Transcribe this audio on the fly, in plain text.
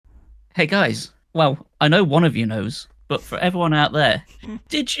Hey guys, well, I know one of you knows, but for everyone out there,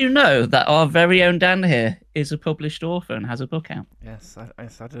 did you know that our very own Dan here is a published author and has a book out? Yes,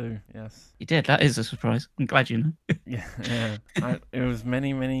 I do. Yes. You did. That is a surprise. I'm glad you know. Yeah, yeah. It was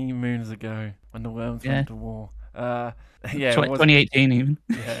many, many moons ago when the worms Yeah, went to war. Yeah, it was. 2018 even.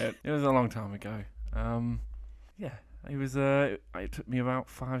 Yeah, it was a long time ago. Yeah, it was. It took me about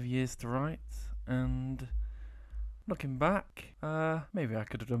 5 years to write, and looking back, maybe I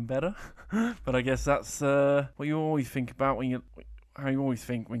could have done better. But I guess that's what you always think about when you. How you always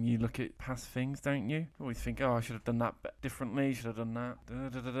think when you look at past things, don't you? You always think, oh, I should have done that differently. Should have done that. Da,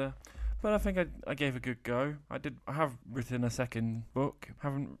 da, da, da. But I think I gave a good go. I have written a second book.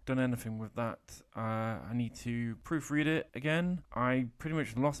 Haven't done anything with that. I need to proofread it again. I pretty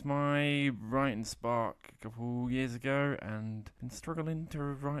much lost my writing spark a couple years ago and been struggling to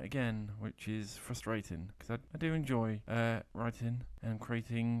write again, which is frustrating because I do enjoy writing and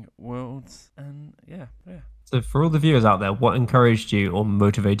creating worlds. And yeah. So, for all the viewers out there, what encouraged you or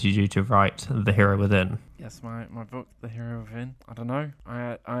motivated you to write The Hero Within? Yes, my book, The Hero Within. I don't know.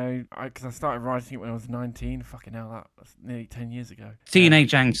 Because I started writing it when I was 19. Fucking hell, that's nearly 10 years ago.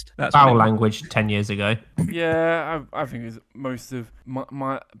 Teenage angst. That's what Foul it was. language 10 years ago. Yeah, I think it's most of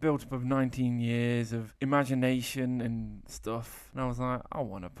my built up of 19 years of imagination and stuff. And I was like, I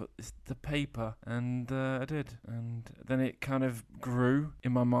want to put this to paper, and I did. And then it kind of grew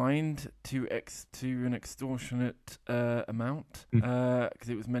in my mind to an extortionate amount, because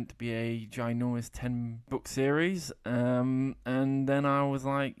it was meant to be a ginormous 10-book series. And then I was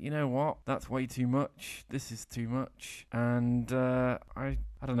like, you know what? That's way too much. This is too much. And I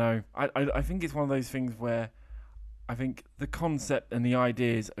don't know. I think it's one of those things where I think the concept and the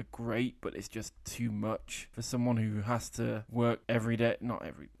ideas are great, but it's just too much for someone who has to work every day. Not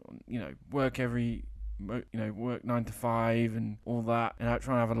every, work every, work 9 to 5 and all that, and out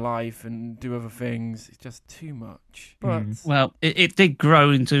trying to have a life and do other things. It's just too much. But Well, it did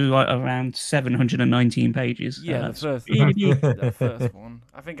grow into like around 719 pages. yeah, That's the first one.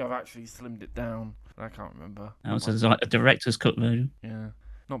 I think I've actually slimmed it down. I can't remember. that was like a director's cut version. Yeah,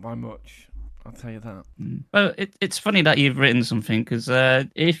 not by much. I'll tell you that. Well, it's funny that you've written something because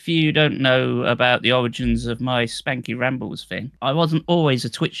if you don't know about the origins of my Spanky Rambles thing, I wasn't always a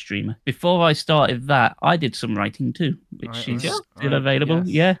Twitch streamer. Before I started that, I did some writing too, which is still available.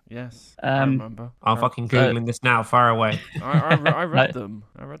 Yes, Yeah. Yes, I remember. I'm fucking Googling this now, far away. I read them.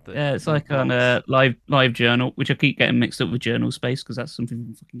 I read them. Yeah, it's like on a live journal, which I keep getting mixed up with Journal Space because that's something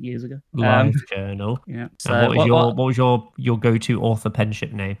from fucking years ago. Live journal. Yeah. And So what was your go-to author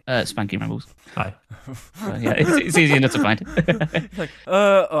penship name? Spanky Rambles. Hi. So, yeah, it's easy enough to find. It's like,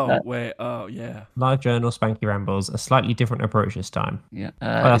 wait, oh, yeah. Live journal, Spanky Rambles. A slightly different approach this time. Yeah,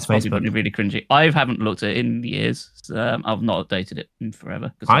 that's it's probably Facebook. really, really cringy. I haven't looked at it in years. I've not updated it in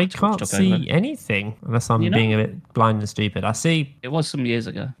forever. 'Cause I Twitch can't took see over. anything unless I'm You know? being a bit blind and stupid. I see It was some years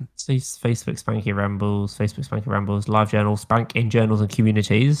ago. Facebook Spanky Rambles, live journal, Spank in journals and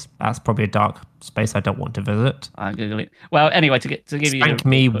communities. That's probably a dark space I don't want to visit. I Google it. Well, anyway, to give you Spank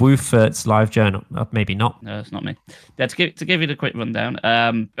me Woofert's live journal. Maybe not. No, it's not me. Yeah, to give you the quick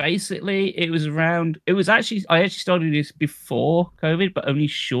rundown. Basically, it was around. It was actually I actually started this before COVID, but only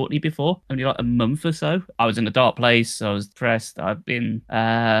shortly before, only like a month or so. I was in a dark place. I was depressed. I'd been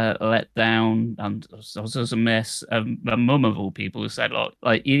let down, and I was a mess. My mum of all people said,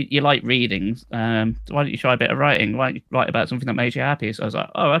 like you like reading. Why don't you try a bit of writing? Why don't you write about something that made you happy? So I was like,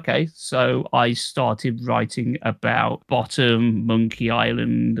 oh, okay. So I started writing about Bottom, Monkey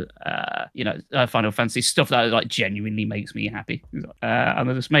Island, Final Fantasy stuff that like genuinely makes me happy. And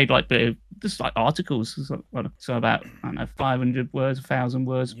I just made like just like articles. So about I don't know 500 words, 1,000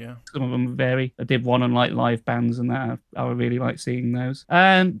 words. Yeah. Some of them vary. I did one on like live bands and that. I really like seeing those,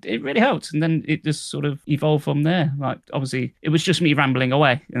 and it really helped. And then it just sort of evolved from there. Like obviously, it was just me rambling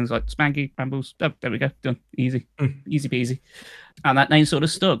away, and it was like Spanky Rambles. Oh, there we go, done, easy, easy peasy. And that name sort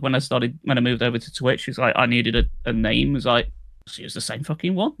of stuck when I moved over to Twitch. It's like I needed a name. It was like so it's the same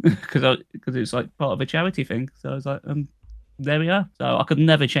fucking one because it's like part of a charity thing. So I was like, there we are. So I could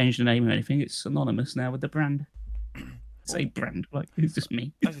never change the name or anything. It's synonymous now with the brand. Say brand, like it's just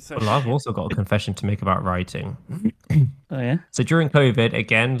me. Well, I've also got a confession to make about writing. Oh yeah. So during COVID,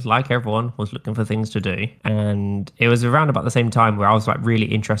 again, like everyone, was looking for things to do, and it was around about the same time where I was like really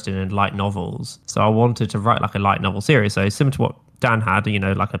interested in light novels. So I wanted to write like a light novel series. So similar to what Dan had,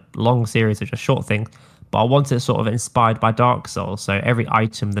 like a long series of just short things. But I wanted it sort of inspired by Dark Souls. So every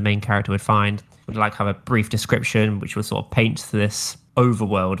item the main character would find would like have a brief description, which would sort of paint this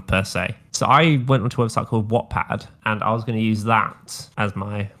overworld per se. So I went onto a website called Wattpad, and I was going to use that as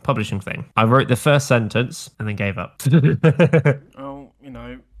my publishing thing. I wrote the first sentence and then gave up. Oh,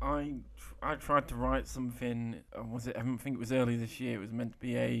 I I tried to write something. Was it? I think it was early this year. It was meant to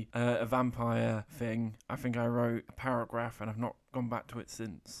be a vampire thing. I think I wrote a paragraph, and I've not gone back to it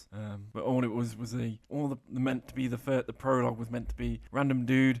since. But all it was the prologue was meant to be random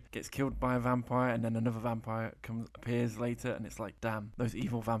dude gets killed by a vampire, and then another vampire appears later, and it's like, damn, those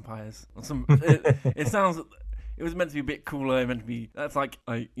evil vampires. Or it sounds. It was meant to be a bit cooler. Meant to be that's like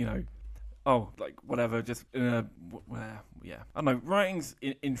like whatever. Just yeah. I don't know. Writing's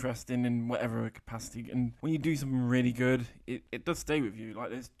interesting in whatever capacity, and when you do something really good, it does stay with you.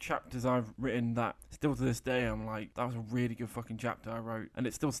 Like there's chapters I've written that still to this day I'm like, that was a really good fucking chapter I wrote, and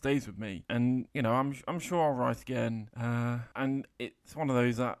it still stays with me. And I'm sure I'll write again. And it's one of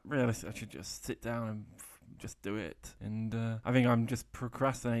those that realistically I should just sit down and just do it. And I think I'm just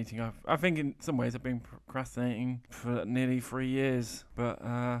procrastinating. I think in some ways I've been procrastinating for nearly 3 years, but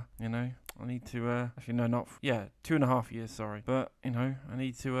I need to actually no, not 2.5 years, sorry. But I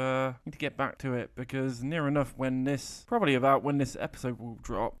need to get back to it, because near enough when this episode will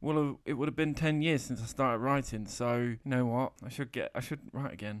drop, it would have been 10 years since I started writing. So you know what, I should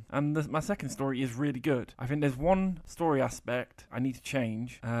write again. And my second story is really good. I think there's one story aspect I need to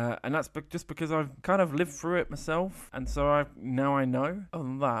change, and that's just because I've kind of lived through it myself, and so I know. Other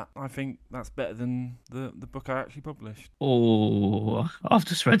than that, I think that's better than the book I actually published. Oh, I've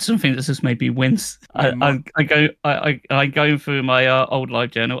just read something that's just made me wince. I go through my old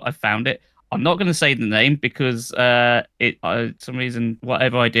live journal. I found it. I'm not going to say the name because some reason,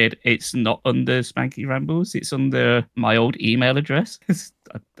 whatever I did, it's not under Spanky Rambles. It's under my old email address.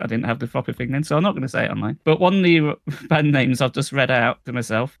 I didn't have the proper thing then, so I'm not going to say it online. But one of the band names I've just read out to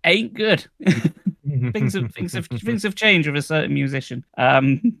myself ain't good. things have changed with a certain musician,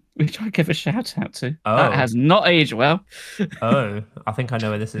 which I give a shout out to. Oh. That has not aged well. Oh, I think I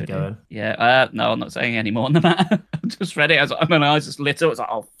know where this is going. Yeah, no, I'm not saying any more on the matter. I just read it. My eyes just lit up. I was like,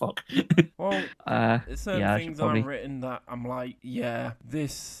 oh, fuck. Well, there's certain things probably... I've written that I'm like, yeah,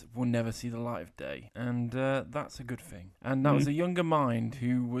 this will never see the light of day. And that's a good thing. And that was a younger mind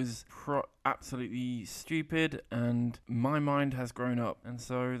who was absolutely stupid, and my mind has grown up. And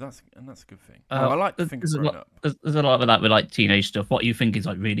so that's a good thing. I like to think it's grown up. There's a lot of that with like teenage stuff. What you think is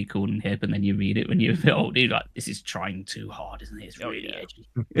like really cool and hip, and then you read it when you're a bit older, you're like, this is trying too hard, isn't it? It's really edgy.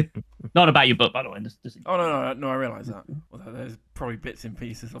 Not about your book, by the way. Oh, no, I realise that. Although there's probably bits and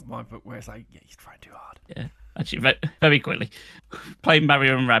pieces of my book where it's like, yeah, he's trying too hard. Yeah, actually, very quickly. Playing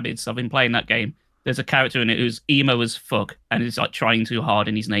Mario and Rabbids, I've been playing that game. There's a character in it who's emo as fuck, and it's like trying too hard,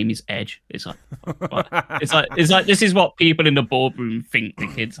 and his name is Edge. It's like, it's like this is what people in the boardroom think the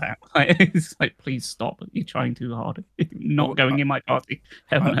kids have. It's like, please stop! You're trying too hard. Not going in my party.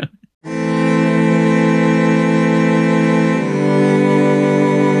 Hell no.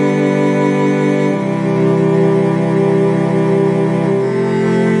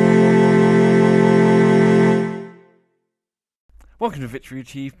 Welcome to Victory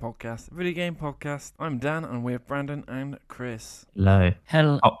Achieved Podcast, a video game podcast. I'm Dan, and we're Brandon and Chris. Hello.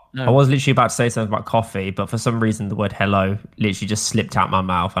 Hello. I was literally about to say something about coffee, but for some reason the word hello literally just slipped out my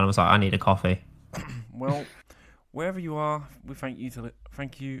mouth, and I was like, I need a coffee. Well, wherever you are, we thank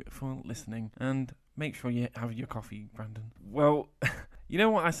you for listening, and make sure you have your coffee, Brandon. Well, you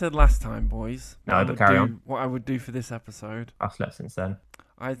know what I said last time, boys? No, but carry on. What I would do for this episode. I've slept since then.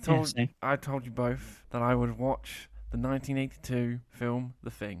 I told you both that I would watch the 1982 film The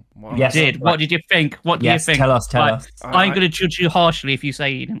Thing. What did you think? What do you think? Tell us. I'm going to judge you harshly if you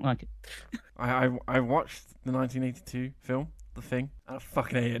say you didn't like it. I watched the 1982 film The Thing, and I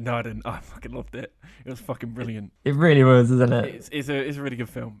fucking ate it. No, I didn't. I fucking loved it. It was fucking brilliant. It really was, isn't it? It's a really good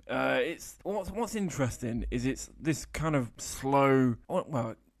film. It's what's interesting is it's this kind of slow.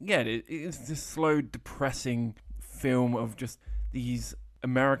 Well, yeah, it's this slow, depressing film of just these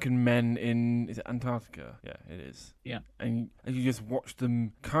American men is it Antarctica? Yeah, it is. Yeah. And you just watch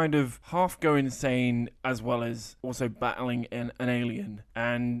them kind of half go insane, as well as also battling an alien.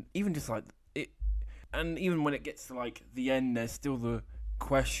 And even just like it, and even when it gets to like the end, there's still the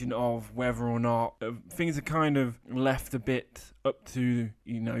question of whether or not things are kind of left a bit up to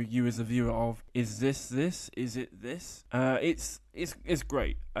you as a viewer of, is this is it this? It's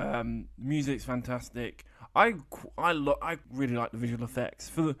great. Music's fantastic. I really like the visual effects.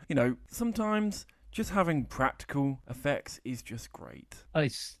 Sometimes just having practical effects is just great. I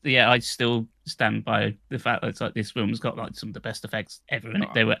still stand by the fact that it's like this film's got like some of the best effects ever in it.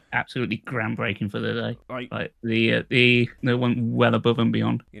 They were absolutely groundbreaking for the day. Like they went well above and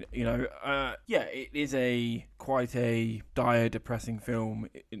beyond. It is quite a dire, depressing film.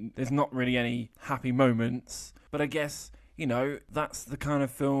 There's not really any happy moments, but I guess that's the kind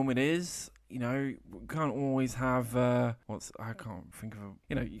of film it is. you know, we can't always have I can't think of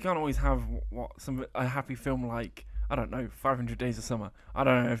you can't always have a happy film like, I don't know, 500 Days of Summer. I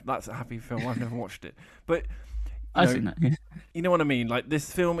don't know if that's a happy film. I've never watched it, but I've seen that. Yeah. you know what I mean. Like,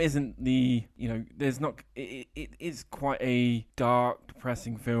 this film isn't there's not. It is quite a dark,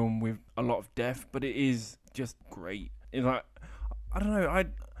 depressing film with a lot of death, but it is just great. It's like, I don't know.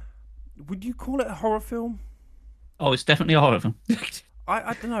 Would you call it a horror film? Oh, it's definitely a horror film.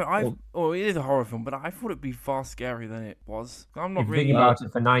 I don't know. It is a horror film, but I thought it'd be far scarier than it was. I'm not If you really think about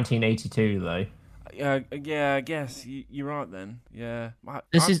it for 1982, though. Yeah, I guess you're right then. Yeah.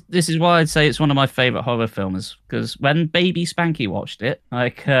 This is why I'd say it's one of my favorite horror films, because when baby Spanky watched it,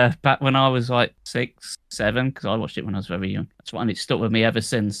 like back when I was like 6, 7, because I watched it when I was very young. That's why, and it's stuck with me ever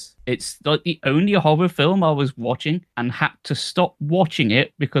since. It's like the only horror film I was watching and had to stop watching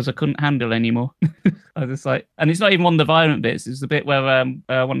it because I couldn't handle anymore. I was just like, and it's not even one of the violent bits. It's the bit where one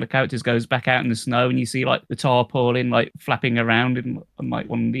of the characters goes back out in the snow and you see like the tarpaulin like flapping around in like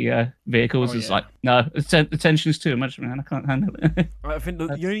one of the vehicles. It's like, no, the tension's too much, man. I can't handle it. I think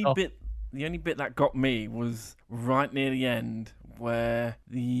the only bit that got me was right near the end, where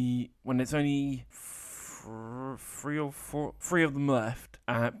when it's only three of them left,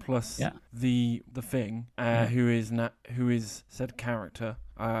 plus the thing, who is said character,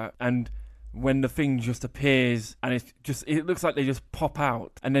 and when the thing just appears and it looks like they just pop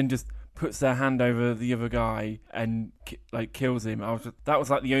out and then just puts their hand over the other guy and like kills him. That was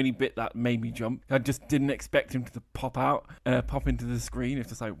like the only bit that made me jump. I just didn't expect him to pop into the screen. It's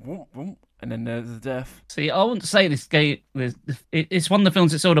just like whoop, whoop, and then there's the death. See, I wouldn't say this game. It's one of the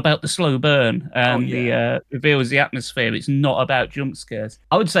films that's all about the slow burn and the reveals the atmosphere. It's not about jump scares.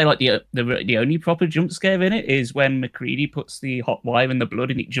 I would say like the only proper jump scare in it is when MacReady puts the hot wire in the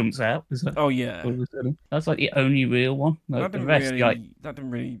blood and it jumps out. Oh yeah, that's like the only real one. Like, that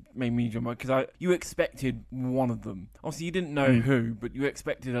didn't really make me jump out, because you expected one of them. Obviously, you didn't know who, but you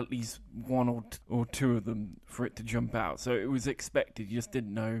expected at least one or two of them for it to jump out. So it was expected. You just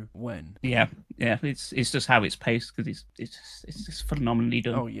didn't know when. Yeah. It's just how it's paced, because it's just phenomenally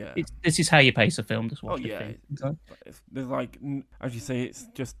done. Oh yeah. This is how you pace a film. Just watch the film. There's like, as you say, it's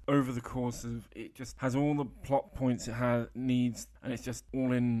just over the course of it. Just has all the plot points it needs, and it's just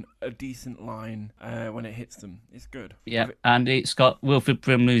all in a decent line when it hits them. It's good. Yeah, and it's got Wilford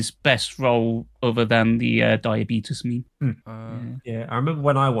Brimley's best role other than the diabetes meme. Yeah, I remember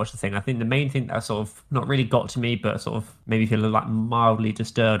when I watched the thing, I think the main thing that sort of not really got to me, but sort of made me feel like mildly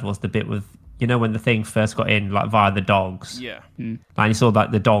disturbed, was the bit with, when the thing first got in, like via the dogs. Yeah. And you saw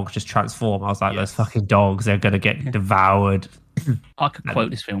like the dogs just transform. I was like, those fucking dogs, they're going to get devoured. I could quote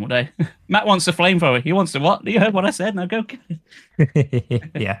this film all day. Matt wants a flamethrower. He wants to what? You heard what I said? Now go get it.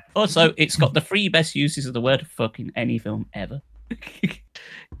 Yeah. Also, it's got the 3 best uses of the word fuck in any film ever.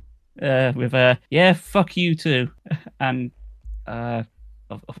 With fuck you too, and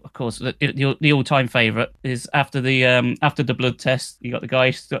of course the all-time favorite is after the blood test. You got the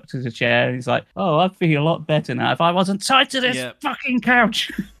guy stuck to the chair and he's like, oh, I'd feel a lot better now if I wasn't tied to this fucking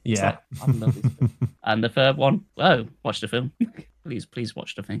couch. Yeah. I love this film. And the third one, watch the film. please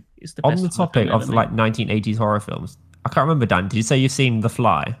watch the thing. It's the on best the topic of like 1980s horror films, I can't remember, Dan, did you say you've seen The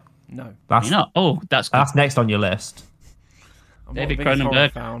Fly? No. That's next on your list. I'm David not a big horror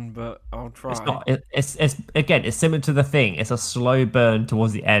Cronenberg fan, but I'll try. It's again, it's similar to The Thing. It's a slow burn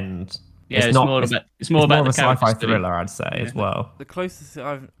towards the end. Yeah, it's more about a sci-fi thriller, I'd say, as well. The closest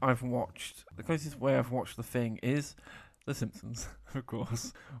I've watched, the closest way I've watched The Thing is The Simpsons, of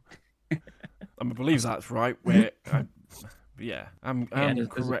course. I believe that's right. Correct.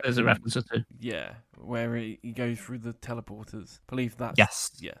 There's a reference or two. Yeah, where he goes through the teleporters. I believe that's...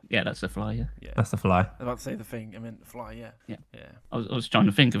 Yes. Yeah, that's The Fly, yeah. That's The Fly. I was about to say The Thing, I meant The Fly, yeah. I was trying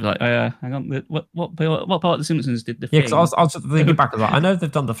to think of like, hang on, what part of The Simpsons did The Thing? Yeah, because I was thinking back, I was like, I know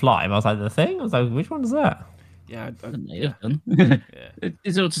they've done The Fly, but I was like, The Thing? I was like, which one is that? Yeah, done.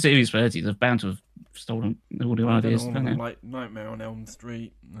 It's all to series 30. They're bound to have stolen all the ideas. Like Nightmare on Elm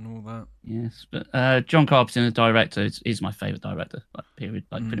Street and all that. Yes, but John Carpenter, the director, is my favourite director. Like, period.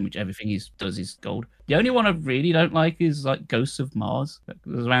 Like pretty much everything he does is gold. The only one I really don't like is like Ghosts of Mars. It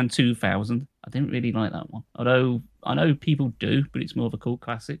was around 2000. I didn't really like that one. Although I know people do, but it's more of a cult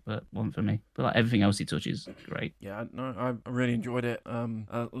classic. But one for me. But like everything else he touches, great. Yeah, no, I really enjoyed it.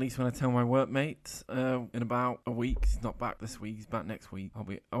 At least when I tell my workmates in about a week, he's not back this week, he's back next week. I'll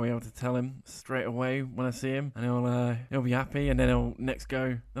be able to tell him straight away when I see him, and he'll be happy, and then I'll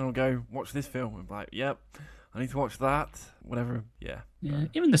go watch this film and be like, yep. I need to watch that. Whatever. Yeah.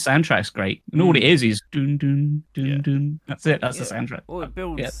 Even the soundtrack's great, and all it is dun dun dun dun. That's it. That's the soundtrack. Well, it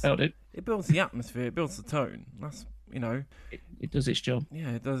builds. It builds the atmosphere. It builds the tone. That's It does its job. Yeah,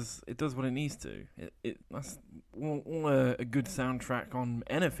 it does. It does what it needs to. That's all a good soundtrack on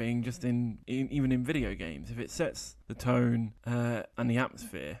anything, just even in video games. If it sets the tone and the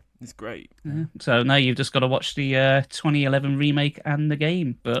atmosphere, it's great. Yeah. So now you've just got to watch the 2011 remake and the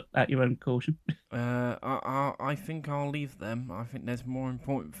game, but at your own caution. I think I'll leave them. I think there's more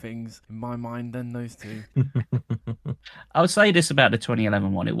important things in my mind than those two. I would say this about the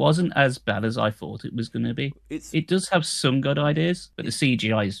 2011 one. It wasn't as bad as I thought it was going to be. It does have some good ideas, but the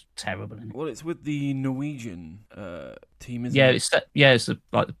CGI is terrible in it. Well, it's with the Norwegian team, isn't Yeah, it? it's a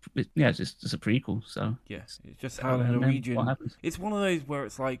prequel. So Yes, it's just how the then Norwegian. what happens? It's one of those where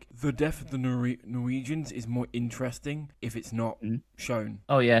it's like the death of the Norwegians is more interesting if it's not shown.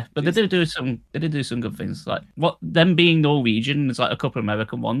 Oh yeah, but they did do some good things. Like what them being Norwegian, there's like a couple of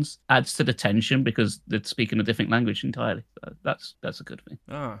American ones, adds to the tension because they're speaking a different language entirely. So that's a good thing.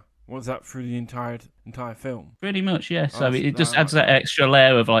 Was that through the entire film? Pretty much, yeah. So that's- it just I adds like that extra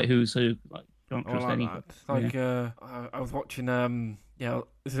layer of like who's who. Like don't I trust like anyone. that. Like I was watching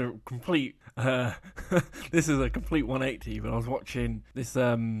this is a complete this is a complete 180, but I was watching this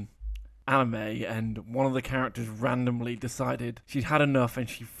anime, and one of the characters randomly decided she'd had enough and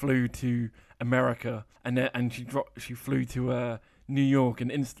she flew to America, and she flew to New York, and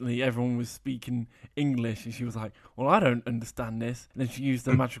instantly everyone was speaking English, and she was like, well, I don't understand this, and then she used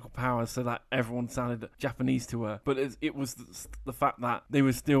the magical powers so that everyone sounded Japanese to her, but it was the fact that they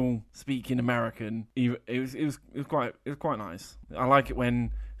were still speaking American. It was quite nice. I like it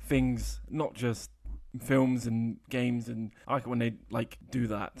when things, not just films and games, and I like it when they like do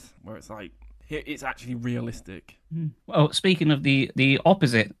that, where it's like it's actually realistic. Well, speaking of the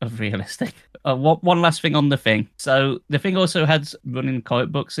opposite of realistic, one last thing on The Thing. So The Thing also has running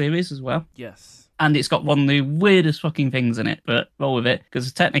comic book series as well. Yes. And it's got one of the weirdest fucking things in it, but roll with it,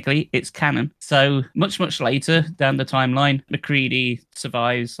 because technically it's canon. So much later down the timeline, MacReady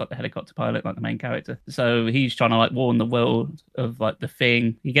survives, like the helicopter pilot, like the main character. So he's trying to like warn the world of like the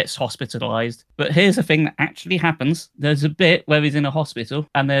Thing. He gets hospitalized. But here's the thing that actually happens. There's a bit where he's in a hospital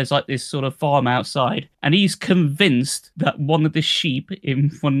and there's like this sort of farm outside, and he's convinced that one of the sheep in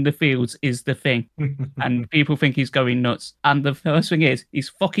one of the fields is the Thing. And people think he's going nuts. And the first thing is, he's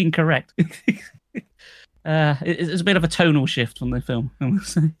fucking correct. It's a bit of a tonal shift from the film, I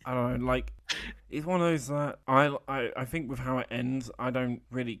must say. I don't know, like, it's one of those that I think with how it ends, I don't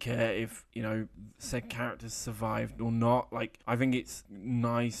really care if, said characters survived or not. Like, I think it's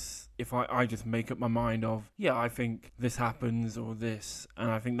nice if I just make up my mind of, yeah, I think this happens or this, and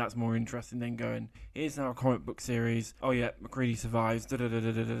I think that's more interesting than going, here's now a comic book series, oh yeah, MacReady survives,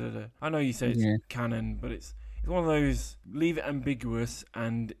 da-da-da-da-da-da-da. I know you say it's canon, but it's one of those, leave it ambiguous,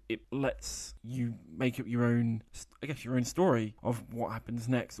 and it lets you make up your own story of what happens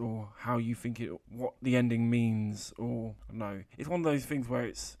next, or how you think what the ending means, or I don't know. It's one of those things where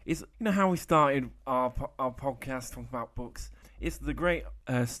it's how we started our podcast talking about books. It's the great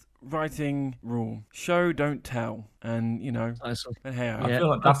writing rule: show, don't tell, and But hey, I feel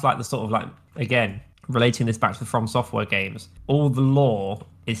like that's like the sort of like, again, relating this back to the From Software games, all the lore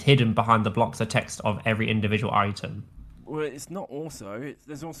is hidden behind the blocks of text of every individual item. Well, it's not also.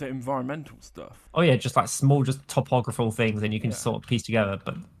 There's also environmental stuff. Oh yeah, just like small, just topographical things, and you can sort of piece together.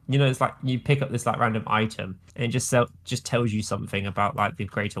 But it's like you pick up this like random item, and it just tells you something about like the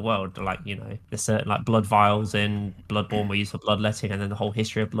greater world. Like there's certain like blood vials in Bloodborne were used for bloodletting, and then the whole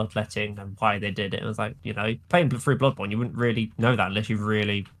history of bloodletting and why they did it. It was like playing through Bloodborne, you wouldn't really know that unless you've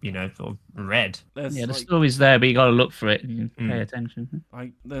really sort of read. The story's there, but you got to look for it and pay attention.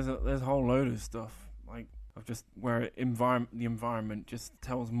 Like there's a whole load of stuff like of just where the environment just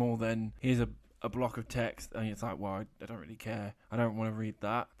tells more than here's a block of text, and it's like, well, I don't really care, I don't want to read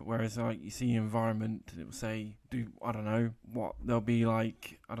that. But whereas like you see environment, and it will say, I don't know what, there'll be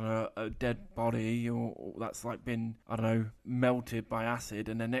like, I don't know, a dead body or that's like been, I don't know, melted by acid,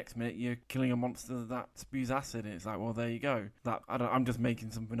 and the next minute you're killing a monster that spews acid, and it's like, well, there you go. I'm just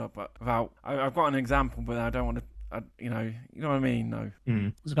making something up about. I've got an example, but I don't want to. You know what I mean? No.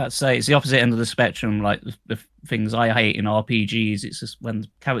 I was about to say, it's the opposite end of the spectrum. Like the things I hate in RPGs, it's just when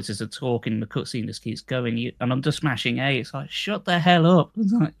characters are talking, the cutscene just keeps going, and I'm just smashing A. It's like, shut the hell up!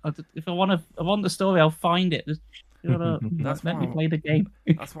 It's like, if I want the story, I'll find it. Just shut up. Let me play the game.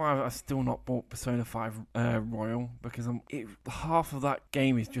 That's why I've still not bought Persona 5 Royal, because half of that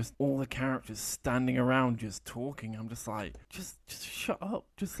game is just all the characters standing around just talking. I'm just like, just shut up.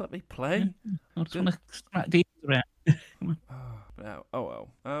 Just let me play. I just want to smack demons around. Oh well.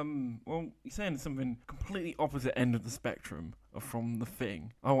 Well, you're saying something completely opposite end of the spectrum from The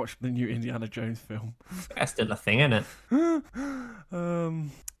Thing. I watched the new Indiana Jones film. That's still a thing, isn't it?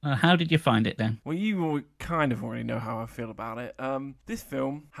 How did you find it then? Well, you all kind of already know how I feel about it. This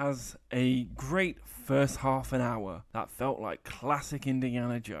film has a great first half an hour that felt like classic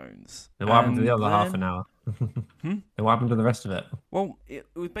Indiana Jones. Then what happened to the And other half then- an hour? Then what happened to the rest of it? Well, it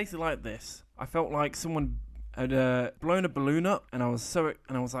was basically like this. I felt like someone had blown a balloon up, and I was like,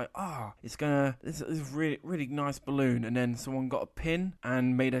 this is really really nice balloon, and then someone got a pin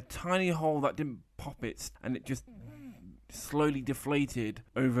and made a tiny hole that didn't pop it, and it just slowly deflated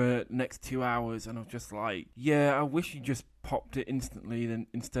over the next 2 hours, and I was just like, yeah, I wish you just popped it instantly then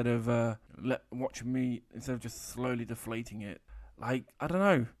instead of just slowly deflating it. Like, I don't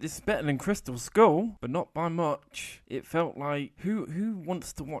know. This is better than Crystal Skull, but not by much. It felt like, who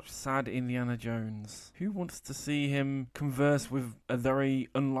wants to watch sad Indiana Jones? Who wants to see him converse with a very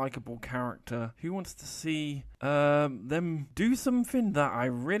unlikable character? Who wants to see them do something that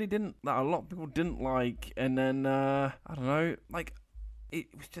that a lot of people didn't like? And then, I don't know, like, it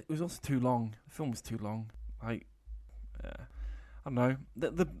was also too long. The film was too long. Like, I don't know.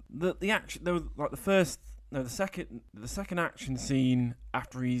 The action, there was like the second action scene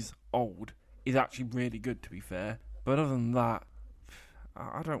after he's old is actually really good, to be fair. But other than that,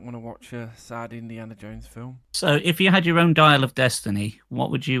 I don't want to watch a sad Indiana Jones film. So, if you had your own Dial of Destiny,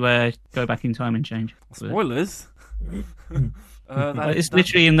 what would you go back in time and change? Spoilers. It's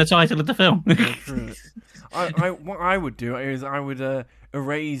literally in the title of the film. True. What I would do is I would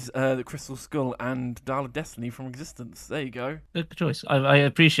erase the Crystal Skull and Dial of Destiny from existence. There you go. Good choice. I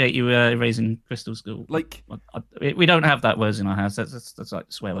appreciate you erasing Crystal Skull. Like, we don't have that words in our house. That's like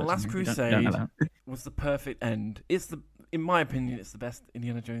swear words. Last We don't Crusade have that. was the perfect end. In my opinion, it's the best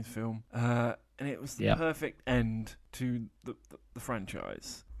Indiana Jones film. And it was the perfect end to the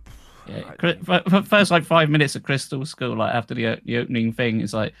franchise. Yeah, first like 5 minutes of Crystal Skull, like after the opening thing,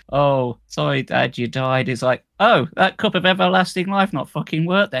 it's like, oh, sorry, Dad, you died. It's like, oh, that cup of everlasting life not fucking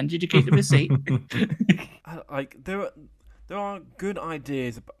worked. Then did you keep the receipt? Like there are good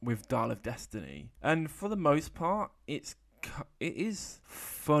ideas with Dial of Destiny, and for the most part, it is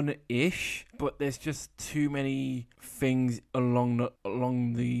fun-ish, but there's just too many things along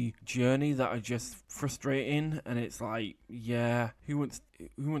the journey that are just frustrating, and it's like, yeah, who wants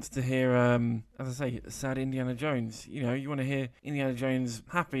to hear as I say, sad Indiana Jones? You know, you want to hear Indiana Jones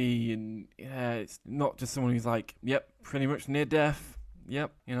happy, and yeah, it's not just someone who's like, yep, pretty much near death.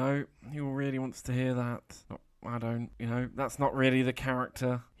 Yep, you know, who really wants to hear that? I don't, you know, that's not really the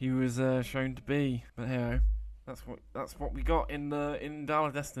character he was shown to be. But you know, that's what we got in Dial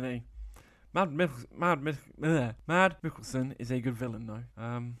of Destiny. Mad Mikkelsen is a good villain though.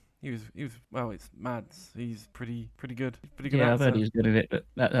 He was well. It's Mads. He's pretty good. He's pretty good. Yeah, actor. I've heard he's good at it, but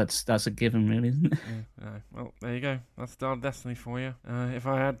that's a given, really, isn't it? Yeah, well, there you go. That's Dial of Destiny for you. If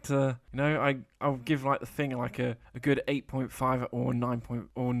I had to, you know, I would give like the thing like a good 8.5 or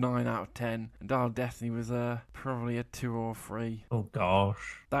 9 out of 10. And Dial of Destiny was probably a 2 or 3. Oh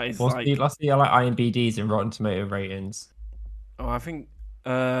gosh. That is Let's like see like IMDb's and Rotten Tomato ratings. oh, I think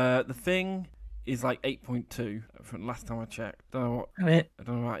the thing is like 8.2 from last time I checked. I don't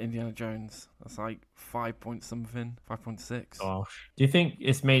know about Indiana Jones. That's like 5 point something, 5.6. Gosh. Do you think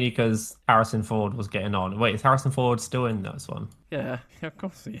it's mainly because Harrison Ford was getting on? Wait, is Harrison Ford still in this one? Yeah, of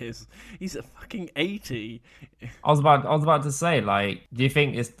course he is. He's a fucking 80. I was about to say, like, do you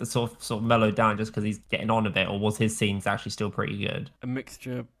think it's the sort of mellowed down just because he's getting on a bit, or was his scenes actually still pretty good? A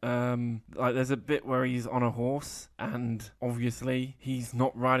mixture. Like there's a bit where he's on a horse, and obviously he's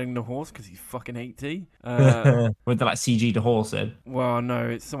not riding the horse because he's fucking 80. With the like CG the horse in, Well, no,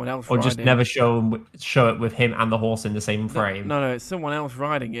 it's someone else or riding just never show it with him and the horse in the same frame. No, it's someone else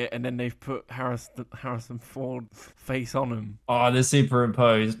riding it, and then they've put Harrison Ford's face on him. Oh, they're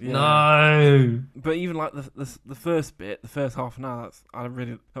superimposed. Yeah. No. But even like the first bit, the first half an hour,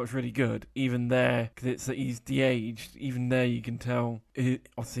 that was really good. Even there, because he's de-aged. Even there, you can tell.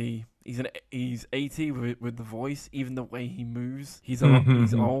 Obviously, he's 80 with the voice. Even the way he moves, he's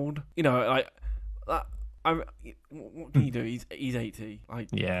old. You know, like that. What can you do? He's 80. Like,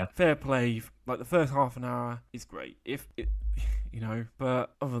 Yeah. fair play. Like the first half an hour is great. If it, you know,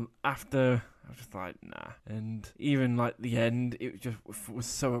 but after I was just like, nah. And even like the end, it just was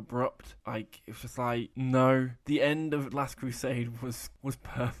so abrupt. Like it was just like, no. The end of Last Crusade was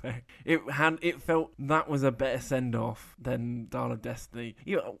perfect. It felt that was a better send off than Dial of Destiny.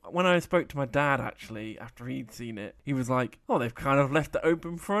 When I spoke to my dad actually after he'd seen it, he was like, oh, they've kind of left it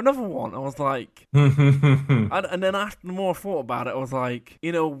open for another one. I was like, and then after the more I thought about it, I was like,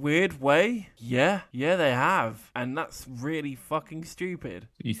 in a weird way, yeah, they have, and that's really fucking stupid.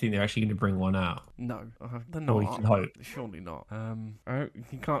 You think they're actually going to bring one out? No, they're not. Or you can hope. Surely not.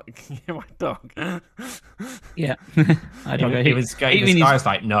 You can't hear my dog. Yeah, I don't know. It was going. The guy's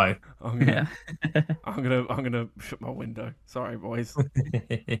like, no. I'm gonna shut my window. Sorry, boys.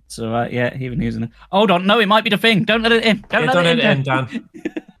 It's all right. Yeah, even using it. Hold on, no, it might be the thing. Don't let it in. Don't let it in, Dan.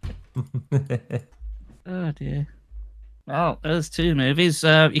 Oh dear. Well, there's two movies.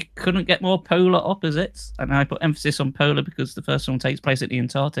 You couldn't get more polar opposites, and I put emphasis on polar because the first one takes place at the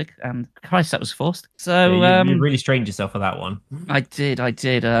Antarctic, and Christ, that was forced. So you really strained yourself for that one. I did. I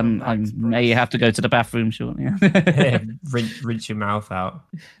may have to go to the bathroom shortly. Rinse your mouth out.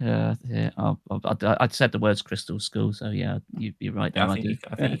 Yeah. I said the words crystal skull, so yeah, you're right. Yeah, I think you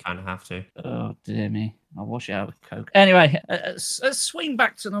kind of have to. Oh dear me. I'll wash it out with Coke. Anyway, let's swing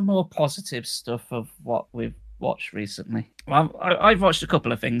back to the more positive stuff of what we've watched recently. Well, I've watched a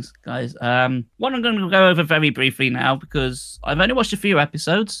couple of things, guys. One I'm going to go over very briefly now because I've only watched a few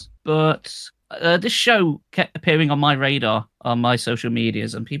episodes, but this show kept appearing on my radar on my social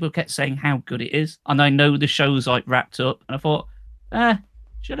medias, and people kept saying how good it is. And I know the show's like wrapped up, and I thought,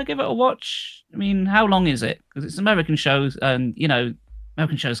 should I give it a watch? I mean, how long is it? Because it's American shows, and you know,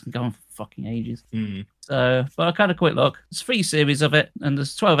 American shows can go on for fucking ages. So, but I kind of quick look. There's 3 series of it, and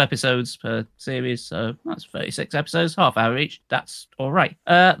there's 12 episodes per series, so that's 36 episodes, half hour each. That's all right.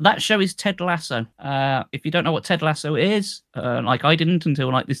 That show is Ted Lasso. If you don't know what Ted Lasso is, like I didn't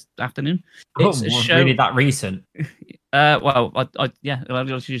until like this afternoon, it's a show. Really that recent? Well, I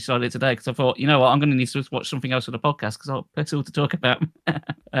just decided it today because I thought, you know what, I'm going to need to watch something else for the podcast because I'll have all to talk about.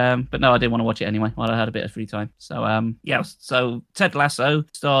 But no, I didn't want to watch it anyway while I had a bit of free time. So, so Ted Lasso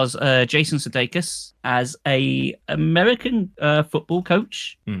stars Jason Sudeikis as a American football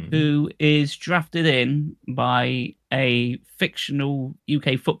coach who is drafted in by a fictional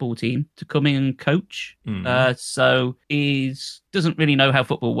UK football team to come in and coach. So he doesn't really know how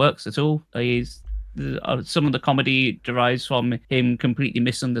football works at all. Some of the comedy derives from him completely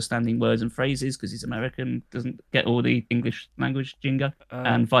misunderstanding words and phrases because he's American, doesn't get all the English language jingo,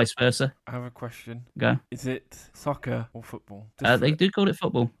 and vice versa. I have a question. Go. Is it soccer or football? They do call it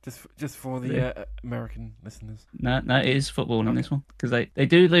football. Just for the American listeners. No, it is football in this one because they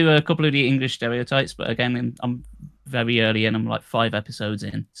do a couple of the English stereotypes, but again, I'm very early in. I'm like 5 episodes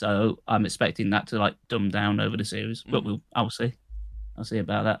in, so I'm expecting that to like dumb down over the series, but I'll see. I'll see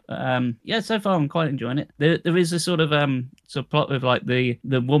about that. So far I'm quite enjoying it. There is a sort of plot with like the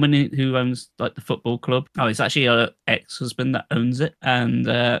woman who owns like the football club. Oh, it's actually her ex-husband that owns it,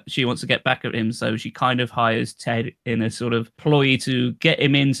 and she wants to get back at him, so she kind of hires Ted in a sort of ploy to get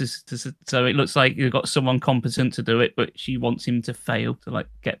him in so it looks like you've got someone competent to do it, but she wants him to fail to like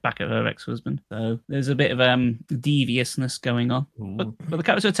get back at her ex-husband. So there's a bit of deviousness going on. But the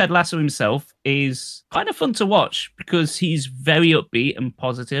character of Ted Lasso himself is kind of fun to watch because he's very upbeat and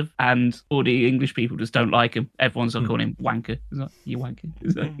positive, and all the English people just don't like him. Everyone's calling him wanker. It's like, you wanker.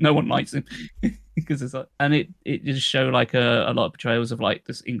 It's like, no one likes him because it's like, and it just show like a lot of portrayals of like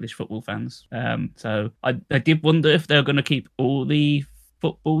this English football fans. So I did wonder if they're going to keep all the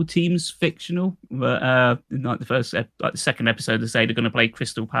football teams fictional, but in like the second episode they say they're going to play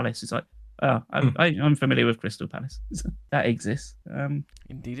Crystal Palace. It's like, oh, I'm familiar with Crystal Palace. That exists.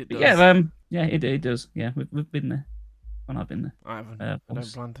 Indeed, it does. Yeah, it does. Yeah, we've been there. When I've been there. I haven't. I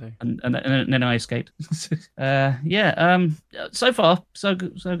don't plan to. And then I escaped. So far, so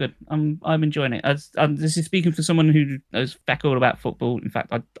good. I'm enjoying it. This is speaking for someone who knows back all about football. In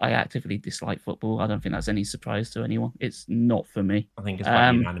fact, I actively dislike football. I don't think that's any surprise to anyone. It's not for me. I think it's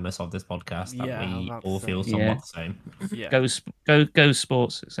quite unanimous of this podcast that we all feel somewhat the same. Yeah. Go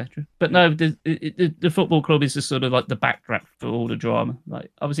sports, etc. But no, the football club is just sort of like the backdrop for all the drama.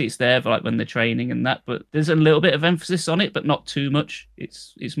 Like obviously it's there for like when they're training and that, but there's a little bit of emphasis on it, but not too much.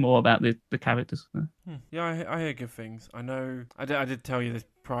 It's more about the characters. Yeah, I hear good things. I know. I did tell you this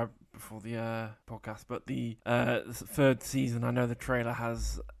prior before the podcast, but the third season, I know the trailer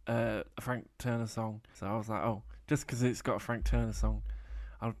has a Frank Turner song, so I was like, oh, just because it's got a Frank Turner song,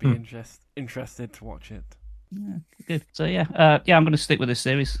 I'll be interested to watch it. Yeah, good. So I'm going to stick with this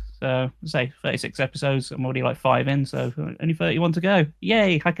series. So say 36 episodes. I'm already like 5 in, so only 31 to go.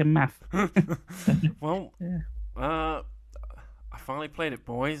 Yay! I can math. Well, I finally played it,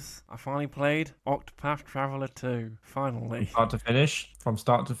 boys. I finally played Octopath Traveler 2. Finally. From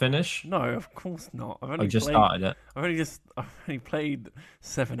start to finish. No, of course not. I've I only just played, started it. I've only played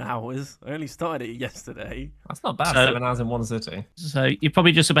 7 hours. I only started it yesterday. That's not bad. So- 7 hours in one sitting. So you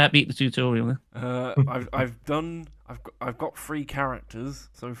probably just about beat the tutorial then. I've got 3 characters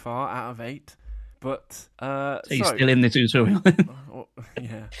so far out of 8. But So you're still in the tutorial.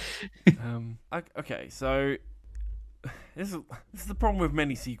 yeah. Okay, so this is the problem with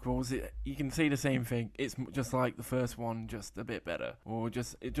many sequels. You can see the same thing. It's just like the first one, just a bit better, or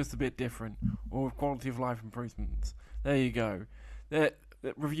just a bit different, or with quality of life improvements. There you go. The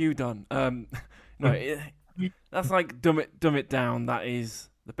review done. That's like dumb it down. That is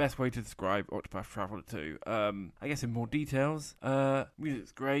the best way to describe Octopath Traveler 2. I guess in more details,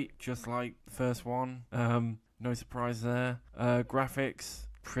 music's great, just like the first one. No surprise there. Graphics,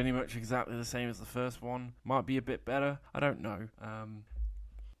 pretty much exactly the same as the first one. Might be a bit better. I don't know.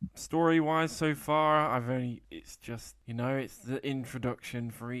 Story-wise, so far, it's just, it's the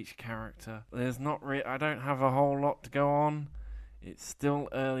introduction for each character. There's not I don't have a whole lot to go on. It's still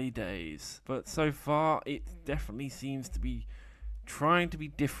early days. But so far, it definitely seems to be trying to be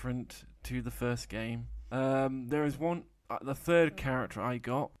different to the first game. There is one. The third character I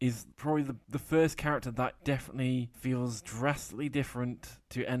got is probably the first character that definitely feels drastically different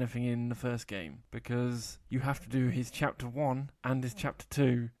to anything in the first game, because you have to do his chapter 1 and his chapter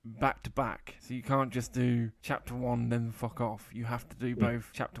 2 back to back. So you can't just do chapter 1 then fuck off. You have to do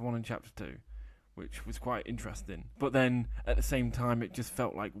both chapter 1 and chapter 2. Which was quite interesting. But then, at the same time, it just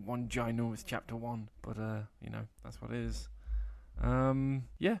felt like one ginormous chapter 1. But, that's what it is.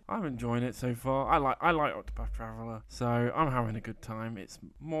 Yeah, I'm enjoying it so far. I like Octopath Traveler, so I'm having a good time. It's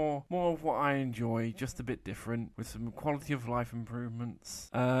more of what I enjoy, just a bit different, with some quality of life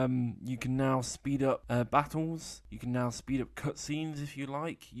improvements. You can now speed up battles. You can now speed up cutscenes if you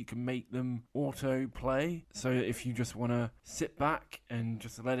like. You can make them auto play. So if you just want to sit back and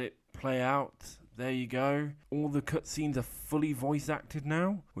just let it play out, there you go. All the cutscenes are fully voice acted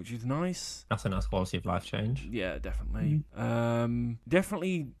now, which is nice. That's a nice quality of life change. Yeah, definitely.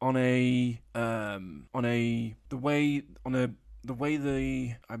 Definitely the way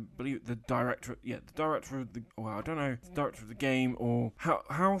I believe the director of the game, or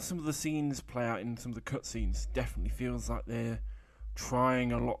how some of the scenes play out in some of the cutscenes, definitely feels like they're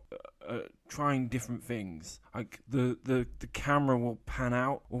trying a lot, trying different things. Like the camera will pan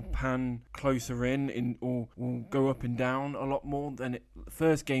out or pan closer in, or will go up and down a lot more than the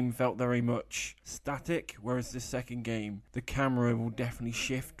first game felt very much static, whereas this second game, the camera will definitely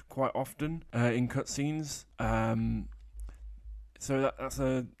shift quite often in cutscenes. So that's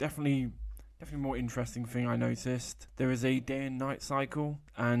a definitely more interesting thing I noticed. There is a day and night cycle,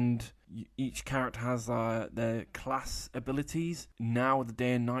 and each character has their class abilities. Now with the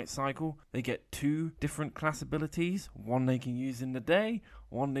day and night cycle, they get 2 different class abilities. One they can use in the day,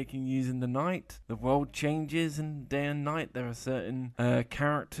 one they can use in the night. The world changes in day and night. There are certain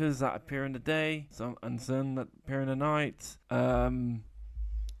characters that appear in the day, some that appear in the night.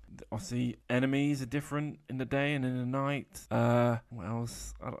 Obviously, enemies are different in the day and in the night. What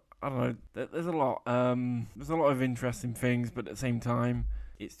else? I don't know. There's a lot. There's a lot of interesting things, but at the same time,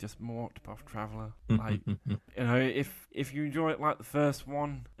 it's just more Octopath Traveler. Like, if you enjoy it like the first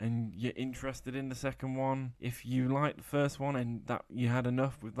one and you're interested in the second one, if you like the first one and that you had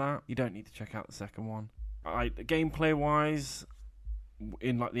enough with that, you don't need to check out the second one. Gameplay wise,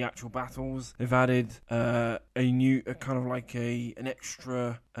 in like the actual battles, they've added an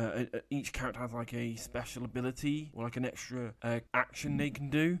extra. Each character has like a special ability or like an extra action they can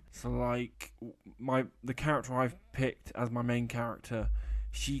do. So like the character I've picked as my main character,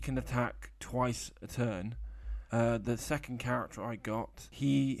 she can attack twice a turn. The second character I got,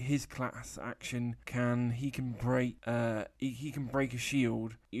 his class action he can break a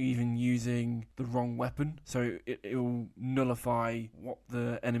shield even using the wrong weapon, so it'll nullify what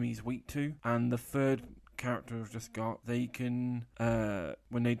the enemy's weak to. And the third character I've just got, they can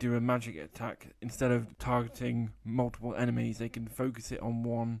when they do a magic attack, instead of targeting multiple enemies, they can focus it on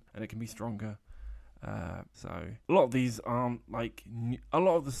one and it can be stronger. So a lot of these aren't like a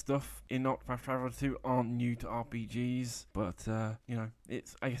lot of the stuff in Octopath Traveler 2 aren't new to RPGs, but I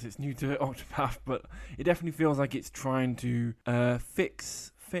guess it's new to Octopath, but it definitely feels like it's trying to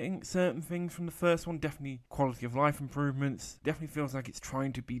fix certain things from the first one. Definitely quality of life improvements. Definitely feels like it's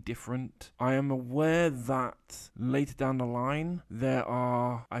trying to be different. I am aware that later down the line there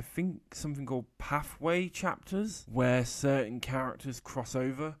are, I think, something called pathway chapters where certain characters cross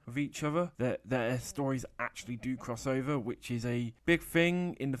over with each other. Their stories actually do cross over, which is a big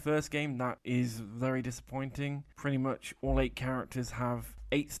thing in the first game that is very disappointing. Pretty much all 8 characters have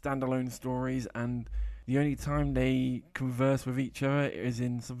 8 standalone stories, and the only time they converse with each other is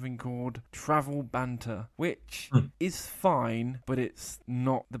in something called travel banter, which is fine, but it's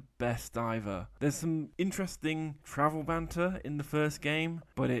not the best either. There's some interesting travel banter in the first game,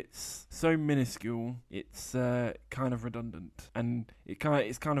 but it's so minuscule, it's kind of redundant, and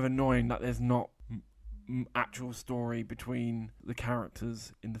it's kind of annoying that there's not actual story between the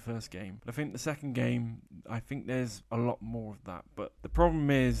characters in the first game. But I think the second game, I think there's a lot more of that. But the problem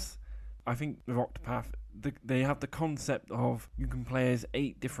is, I think with Octopath, they have the concept of you can play as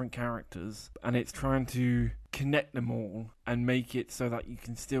 8 different characters, and it's trying to connect them all and make it so that you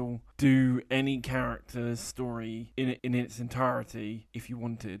can still do any character's story in its entirety if you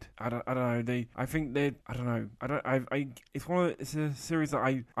wanted. I don't know. It's a series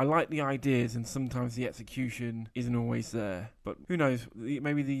that I like the ideas, and sometimes the execution isn't always there. But who knows?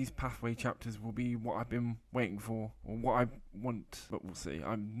 Maybe these pathway chapters will be what I've been waiting for, or what I want. But we'll see.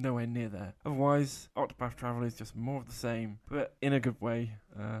 I'm nowhere near there. Otherwise, Octopath Traveler is just more of the same, but in a good way.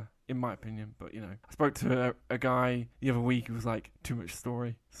 In my opinion, but I spoke to a guy the other week who was like, too much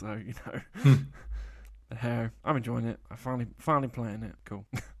story. So I'm enjoying it. I finally playing it. Cool.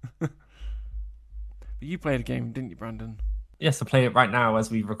 But you played a game, didn't you, Brandon? Yes, I play it right now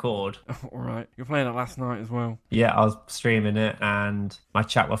as we record. All right. You're playing it last night as well. Yeah, I was streaming it and my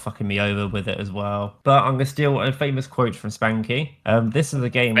chat were fucking me over with it as well. But I'm going to steal a famous quote from Spanky. This is a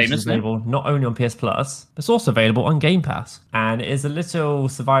game which is available not only on PS Plus, but it's also available on Game Pass. And it is a little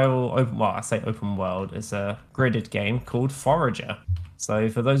survival open world. It's a gridded game called Forager. So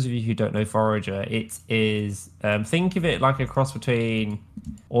for those of you who don't know Forager, it is, think of it like a cross between,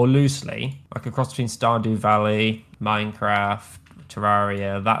 or loosely, like a cross between Stardew Valley, Minecraft,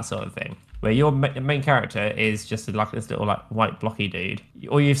 Terraria, that sort of thing. Where your main character is just like this little like white blocky dude.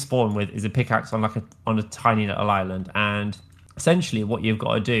 All you've spawned with is a pickaxe on a tiny little island, and essentially what you've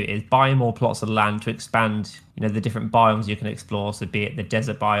got to do is buy more plots of land to expand the different biomes you can explore. So be it the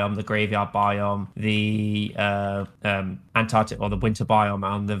desert biome, the graveyard biome, the Antarctic or the winter biome,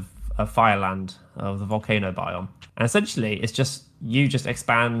 and the fireland of the volcano biome. And essentially it's just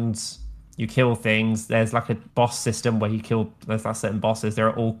expand, you kill things. There's like a boss system where there's like certain bosses. There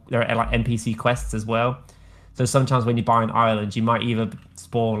are like NPC quests as well. So sometimes when you buy an island, you might either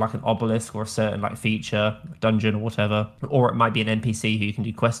spawn like an obelisk or a certain like feature, dungeon or whatever, or it might be an NPC who you can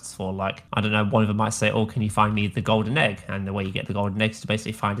do quests for. Like, I don't know, one of them might say, oh, can you find me the golden egg? And the way you get the golden egg is to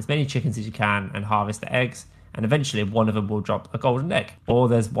basically find as many chickens as you can and harvest the eggs. And eventually one of them will drop a golden egg. Or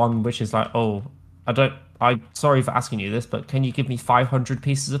there's one which is like, oh, I'm sorry for asking you this, but can you give me 500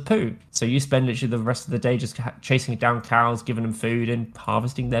 pieces of poo? So you spend literally the rest of the day just chasing down cows, giving them food and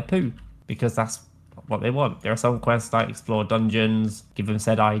harvesting their poo, because that's what they want. There are some quests like explore dungeons, give them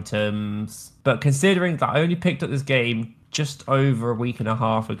said items. But considering that I only picked up this game just over a week and a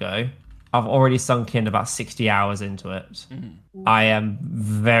half ago, I've already sunk in about 60 hours into it. I am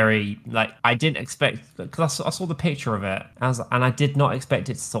very, I didn't expect, because I saw the picture of it, and I did not expect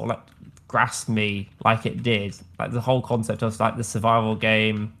it to sort of like grasp me like it did. Like the whole concept of like the survival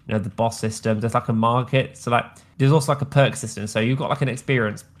game, the boss system, there's like a market. So like there's also like a perk system. So you've got like an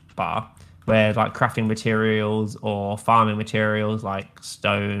experience bar where like crafting materials or farming materials like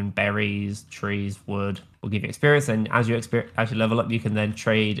stone, berries, trees, wood will give you experience. And as you level up, you can then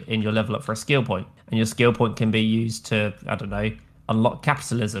trade in your level up for a skill point. And your skill point can be used to, I don't know, unlock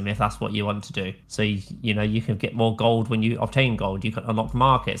capitalism if that's what you want to do. So you can get more gold when you obtain gold. You can unlock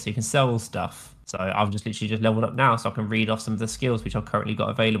markets, so you can sell stuff. So I've just literally leveled up now, so I can read off some of the skills which I've currently got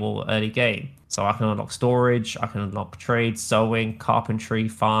available early game. So I can unlock storage, I can unlock trade, sewing, carpentry,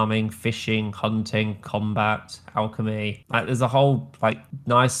 farming, fishing, hunting, combat, alchemy. There's a whole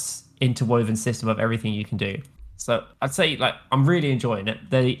nice interwoven system of everything you can do. So I'd say I'm really enjoying it.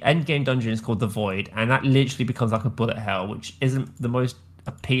 The end game dungeon is called The Void, and that literally becomes like a bullet hell, which isn't the most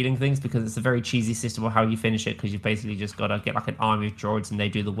appealing things because it's a very cheesy system of how you finish it, because you've basically just got to get like an army of droids and they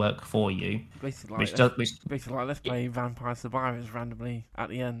do the work for you. Basically, let's play Vampire Survivors randomly at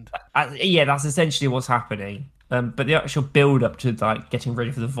the end. Yeah, that's essentially what's happening. But the actual build up to getting ready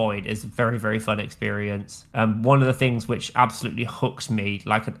for the Void is a very, very fun experience. One of the things which absolutely hooks me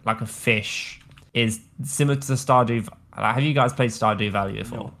like a fish is similar to the Stardew have you guys played Stardew Valley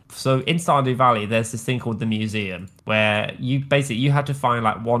before? No. So in Stardew Valley, there's this thing called the museum, where you had to find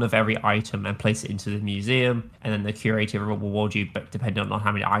like one of every item and place it into the museum, and then the curator will reward you, but depending on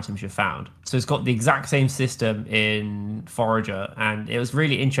how many items you found. So it's got the exact same system in Forager, and it was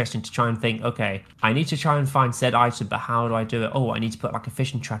really interesting to try and think, okay, I need to try and find said item, but how do I do it? Oh, I need to put like a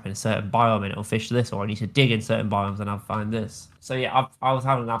fishing trap in a certain biome and it'll fish this, or I need to dig in certain biomes and I'll find this. So yeah, I was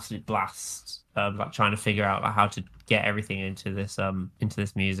having an absolute blast. Like trying to figure out like how to get everything into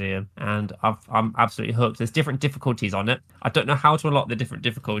this museum, and I'm absolutely hooked. There's different difficulties on it. I don't know how to unlock the different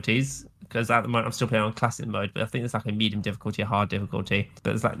difficulties because at the moment I'm still playing on classic mode, but I think there's like a medium difficulty, a hard difficulty.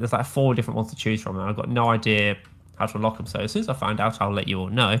 But there's like 4 different ones to choose from, and I've got no idea how to unlock them. So as soon as I find out, I'll let you all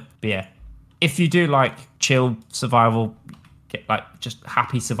know. But yeah, if you do like chill survival, get like just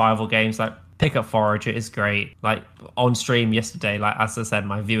happy survival games, like pick up Forager. It's great. Like on stream yesterday, like as I said,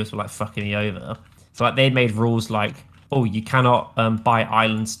 my viewers were like fucking me over. So like they made rules like, oh, you cannot buy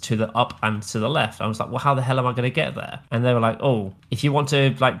islands to the up and to the left. I was like, well, how the hell am I going to get there? And they were like, oh, if you want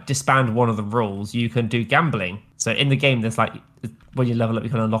to like disband one of the rules, you can do gambling. So in the game, there's like when you level up, you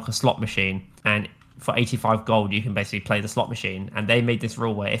can unlock a slot machine, and for 85 gold, you can basically play the slot machine. And they made this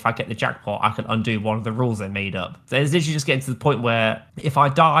rule where if I get the jackpot, I can undo one of the rules they made up. So it's literally just getting to the point where if I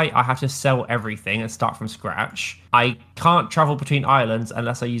die, I have to sell everything and start from scratch. I can't travel between islands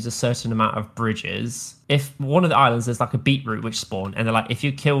unless I use a certain amount of bridges. If one of the islands, there's like a beetroot which spawn, and they're like, if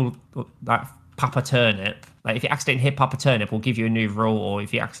you kill like Papa Turnip, like if you accidentally hit Papa Turnip, we'll give you a new rule, or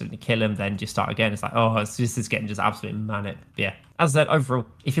if you accidentally kill him, then just start again. It's like, oh, this is getting just absolutely manic. But yeah, as I said, overall,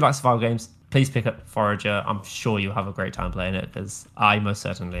 if you like survival games, please pick up Forager. I'm sure you'll have a great time playing it, because I most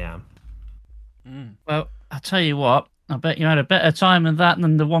certainly am. Well, I'll tell you what, I bet you had a better time than that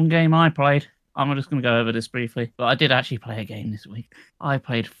than the one game I played. I'm just going to go over this briefly, but I did actually play a game this week. I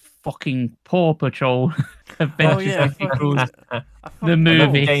played fucking Paw Patrol Adventures Equals the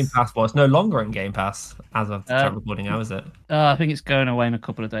movie. Game Pass, well, it's no longer in Game Pass as of the time recording now, is it? I think it's going away in a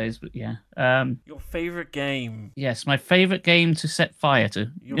couple of days, but yeah. Your favorite game? Yes, my favorite game to set fire to.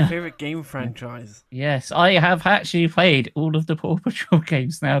 Your favorite game franchise? Yes, I have actually played all of the Paw Patrol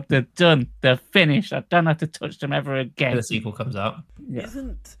games now. They're done. They're finished. I don't have to touch them ever again. The sequel comes out. Yeah.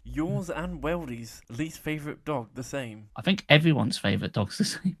 Isn't yours and Weldy's least favorite dog the same? I think everyone's favorite dog's the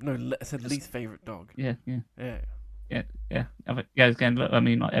same. No, I said least favorite dog. Yeah. Yeah. Again, look, I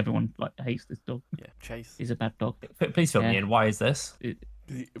mean, like everyone like hates this dog. Yeah, Chase. He's a bad dog. Please fill me in. Why is this? He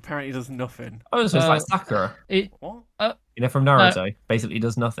apparently does nothing. Oh, so it's like Sakura. What? From Naruto, basically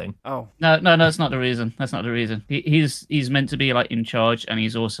does nothing. Oh. No, that's not the reason. That's not the reason. He's meant to be like in charge, and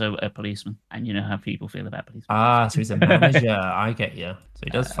he's also a policeman. And you know how people feel about policemen. Ah, so he's a manager. I get you. So he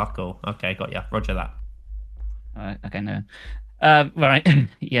does fuck all. Okay, got you. Roger that. All right. Okay, no. Right.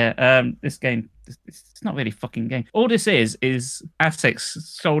 Yeah. This game. It's not really a fucking game. All this is assets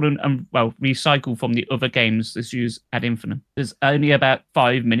stolen and recycled from the other games that's used ad infinitum. There's only about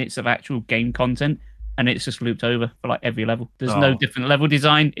 5 minutes of actual game content, and it's just looped over for like every level. There's no different level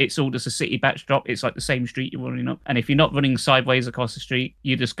design. It's all just a city backdrop. It's like the same street you're running up. And if you're not running sideways across the street,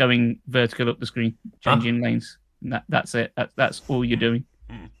 you're just going vertical up the screen, changing lanes. And that's it. That's all you're doing.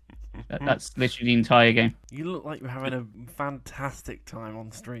 That's literally the entire game. You look like you're having a fantastic time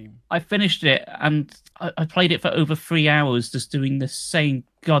on stream. I finished it, and I played it for over 3 hours, just doing the same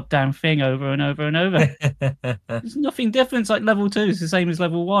goddamn thing over and over and over. There's nothing different. It's like level 2 is the same as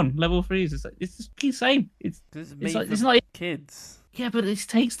level 1. Level 3 is it's just the same. It's like kids. Yeah, but it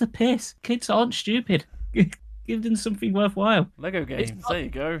takes the piss. Kids aren't stupid. Give them something worthwhile. Lego games. There you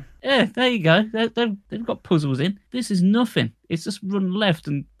go. Yeah, there you go. They've got puzzles in. This is nothing. It's just run left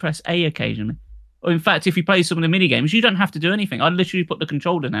and press A occasionally. Or in fact, if you play some of the mini games, you don't have to do anything. I literally put the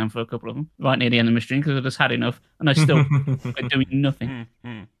controller down for a couple of them right near the end of my stream because I just had enough, and I still were doing nothing.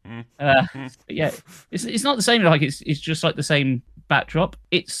 Yeah, it's not the same. Like it's just like the same backdrop.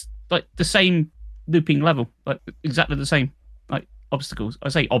 It's like the same looping level, like exactly the same. Obstacles. I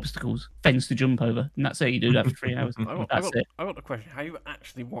say obstacles. Fence to jump over. And that's it. You do that for 3 hours. That's it. I got a question. Have you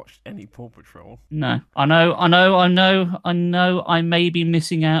actually watched any Paw Patrol? No. I know I may be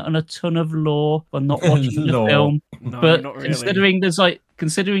missing out on a ton of lore by not watching the film. No, but not really. considering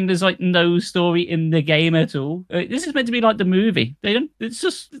there's no story in the game at all. This is meant to be like the movie.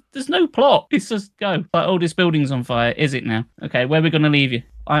 There's no plot. It's just go. Like, this building's on fire. Is it now? Okay, where are we going to leave you?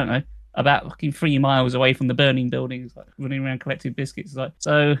 I don't know. About fucking 3 miles away from the burning buildings, like running around collecting biscuits.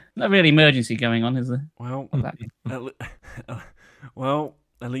 So, not really emergency going on, is there? Well,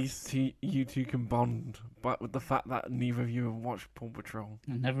 At least you two can bond, but with the fact that neither of you have watched Paw Patrol.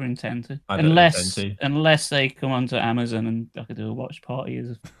 I never intend to. I don't intend Unless they come onto Amazon and I could do a watch party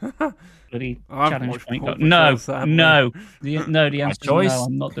as a bloody I've challenge watched point. Paw Patrol, No, sadly. no. The answer is no, choice?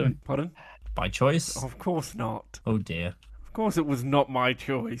 I'm not doing. Pardon? By choice? Of course not. Oh dear. Of course it was not my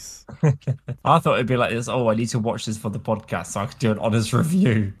choice. I thought it'd be like this. Oh, I need to watch this for the podcast so I could do an honest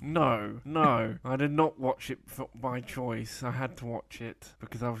review. No. I did not watch it by choice. I had to watch it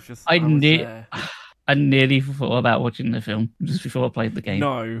because I was just. I was knew- there. I nearly thought about watching the film just before I played the game.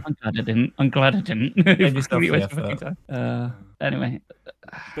 No. I'm glad I didn't. Made yourself Really the wasted my effort. time. Anyway,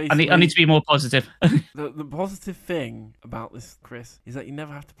 I Basically, need to be more positive. The positive thing about this, Chris, is that you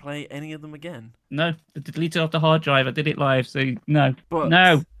never have to play any of them again. No, I deleted off the hard drive. I did it live, so no. But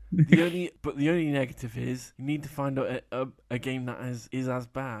No. the only negative is you need to find out a game that is as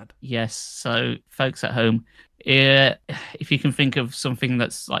bad. Yes, so folks at home, if you can think of something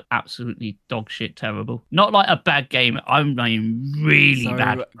that's like absolutely dog shit terrible, not like a bad game, I'm mean really So,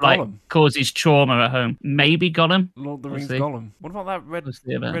 bad, like Gollum. causes trauma at home. Maybe Gollum. Lord of the We'll Rings see. Gollum. What about that We'll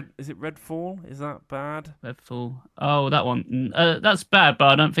see about it. is it Redfall? Is that bad? Redfall. Oh, that one. That's bad, but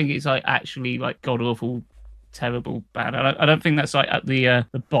I don't think it's like actually like god awful, terrible bad. I don't think that's like at the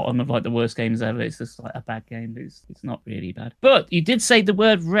bottom of like the worst games ever. It's just like a bad game. It's not really bad. But you did say the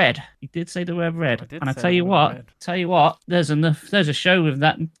word red. You did say the word red. I did And I say tell the you word what, red. there's a show with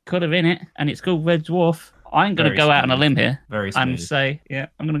that colour in it, and it's called Red Dwarf. I'm going to Very go out on a smooth. limb here. Very And smooth. say,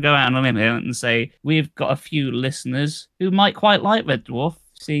 I'm going to go out on a limb here and say we've got a few listeners who might quite like Red Dwarf,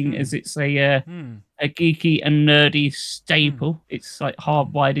 seeing as it's a geeky and nerdy staple. It's like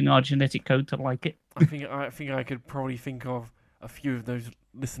hardwired in our genetic code to like it. I think I could probably think of a few of those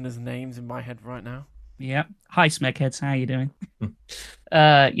listeners' names in my head right now. Yeah. Hi, Smegheads. How you doing?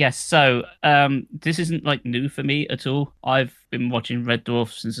 Yes. So this isn't like new for me at all. I've been watching Red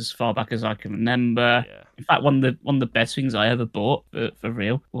Dwarf since as far back as I can remember. Yeah. In fact, one of the best things I ever bought for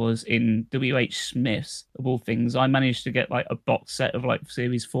real was in W.H. Smith's. Of all things, I managed to get like a box set of like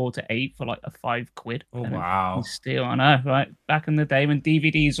series 4 to 8 for like a £5. Oh, And wow. Still, I know, right? Back in the day when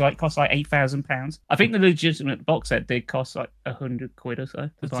DVDs like cost like £8,000. I think the legitimate box set did cost like £100 or so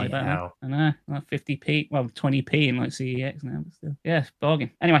to buy Bloody back then. hell. I know, like 50p, well 20p in like CEX now, but still, yeah,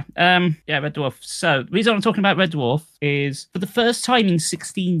 bargain. Anyway, Red Dwarf. So the reason I'm talking about Red Dwarf is for the first time in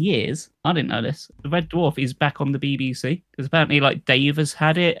 16 years. I didn't know this. The Red Dwarf is back on the BBC because apparently, like Dave has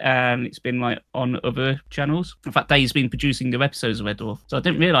had it, and it's been like on other channels. In fact, Dave's been producing the episodes of Red Dwarf, so I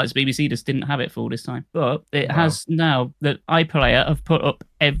didn't realise BBC just didn't have it for all this time. But it Wow. has now. That iPlayer have put up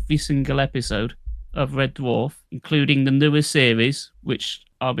every single episode of Red Dwarf, including the newest series, which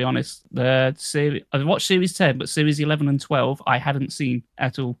I'll be honest, the series I've watched series 10, but series 11 and 12 I hadn't seen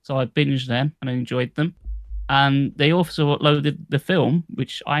at all, so I binged them and I enjoyed them. And they also uploaded the film,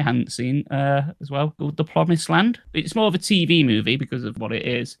 which I hadn't seen as well, called The Promised Land. It's more of a TV movie because of what it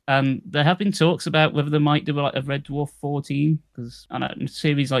is. And there have been talks about whether they might do like a Red Dwarf 14, because I know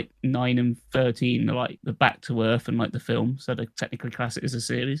series like 9 and 13 are like the Back to Earth and like the film, so they technically class it as a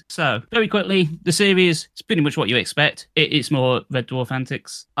series. So very quickly, the series is pretty much what you expect. It's more Red Dwarf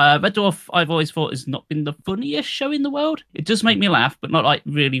antics. Red Dwarf, I've always thought, has not been the funniest show in the world. It does make me laugh, but not like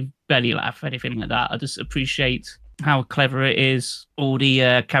really belly laugh or anything like that. I just appreciate how clever it is, all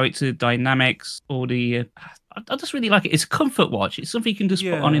the character dynamics, all the I just really like it. It's a comfort watch. It's something you can just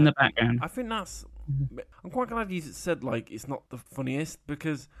put on in the background. I think that's. I'm quite glad you said like it's not the funniest,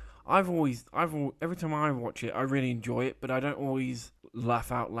 because every time I watch it, I really enjoy it, but I don't always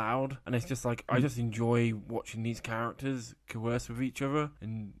laugh out loud. And it's just like I just enjoy watching these characters converse with each other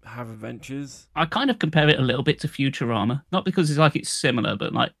and have adventures. I kind of compare it a little bit to Futurama, not because it's similar,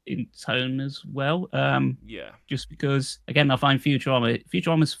 but like in tone as well. Yeah. Just because, again, I find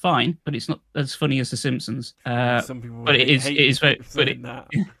Futurama's fine, but it's not as funny as The Simpsons. Some people but it is very. But saying that.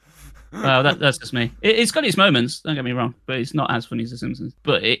 Well, that's just me. It's got its moments, don't get me wrong, but it's not as funny as The Simpsons.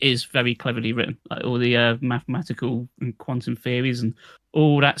 But it is very cleverly written. Like all the mathematical and quantum theories and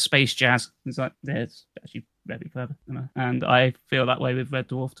all that space jazz. It's like, yeah, it's actually very clever. You know? And I feel that way with Red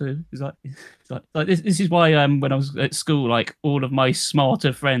Dwarf too. It's like this is why when I was at school, like all of my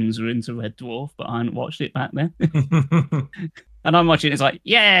smarter friends were into Red Dwarf, but I hadn't watched it back then. And I'm watching it, it's like,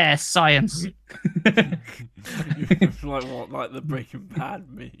 yeah, science. Like what? Like the Breaking Bad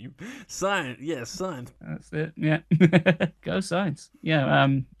meme? Science, yeah, science. That's it. Yeah, go science. Yeah.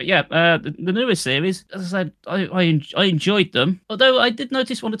 But yeah. The newest series, as I said, I enjoyed them. Although I did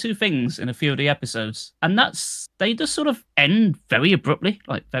notice one or two things in a few of the episodes, and that's they just sort of end very abruptly,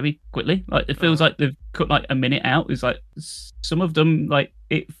 like very quickly. Like it feels like they've cut like a minute out. It's like some of them, like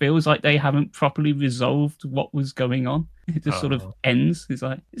it feels like they haven't properly resolved what was going on. It just sort of ends. It's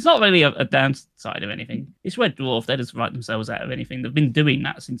like it's not really a downside of anything. It's Red Dwarf. They just write themselves out of anything. They've been doing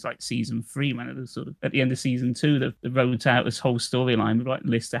that since like season 3, man. It was sort of at the end of season 2, they wrote out this whole storyline with like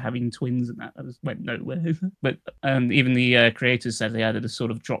Lister having twins and that just went nowhere. But even the creators said they had to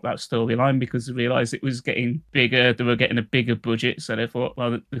sort of drop that storyline because they realised it was getting bigger. They were getting a bigger budget, so they thought,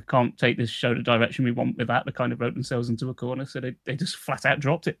 well, they can't take this show the direction we want with that. They kind of wrote themselves into a corner, so they just flat out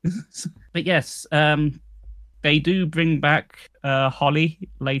dropped it. But yes, they do bring back Holly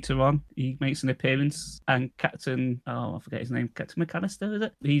later on. He makes an appearance, and Captain, I forget his name, Captain McAllister, is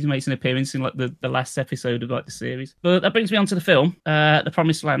it? He makes an appearance in like the last episode of like the series. But that brings me on to the film, The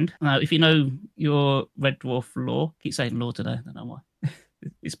Promised Land. Now, if you know your Red Dwarf lore, I keep saying lore today, I don't know why.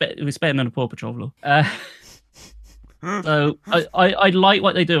 It's better than a Paw Patrol lore. So I like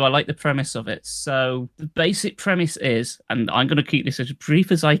what they do. I like the premise of it. So the basic premise is, and I'm going to keep this as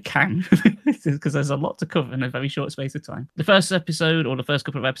brief as I can because there's a lot to cover in a very short space of time. The first episode, or the first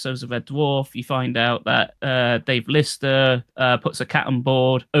couple of episodes of Red Dwarf, you find out that Dave Lister puts a cat on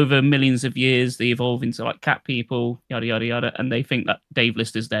board. Over millions of years, they evolve into like cat people, yada, yada, yada, and they think that Dave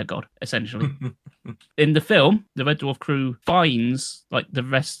Lister's their god, essentially. In the film, the Red Dwarf crew finds like the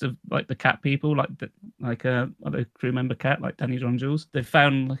rest of like the cat people, like other crew member cat, like Danny John Jules. They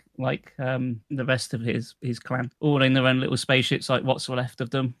found like the rest of his clan, all in their own little spaceships, like what's left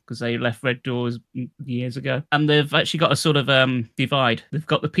of them, because they left Red Doors years ago. And they've actually got a sort of divide. They've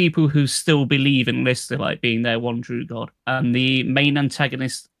got the people who still believe in Lister like being their one true god, and the main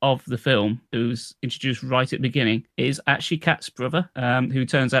antagonist of the film, who's introduced right at the beginning, is actually Cat's brother, who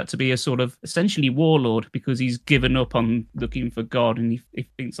turns out to be a sort of essentially warlord because he's given up on looking for God, and he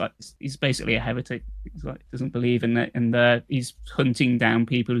thinks like he's basically a heretic. He's like doesn't believe in it, and he's hunting down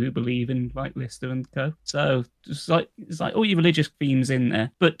people who believe in like Lister and co. So it's like all your religious themes in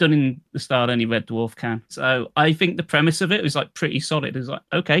there, but done in the style only Red Dwarf can. So I think the premise of it is like pretty solid. It's like,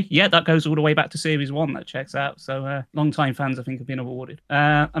 okay, yeah, that goes all the way back to series 1. That checks out. So long-time fans, I think, have been awarded.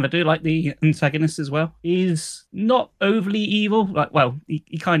 And I do like the antagonist as well. He's not overly evil. Like, well,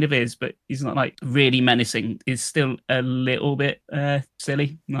 he kind of is, but he's not like really menacing. He's still a little bit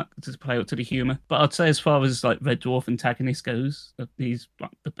silly, not to play up to the humor. But I'd say as far as like Red Dwarf antagonist goes, he's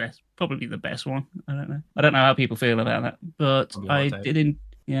like the best, probably the best one. I don't know how people feel about that, but I didn't.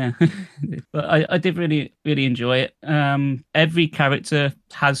 Yeah, but I did really, really enjoy it. Every character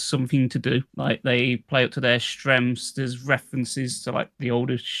has something to do. Like they play up to their strengths. There's references to like the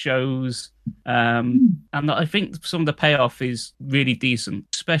older shows. And I think some of the payoff is really decent,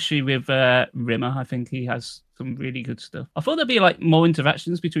 especially with Rimmer. I think he has some really good stuff. I thought there'd be like more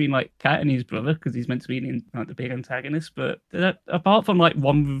interactions between like Cat and his brother because he's meant to be like the big antagonist. But apart from like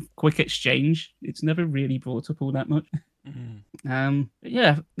one quick exchange, it's never really brought up all that much.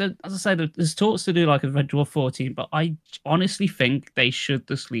 Yeah, as I said, there's talks to do like a Red Dwarf 14, but I honestly think they should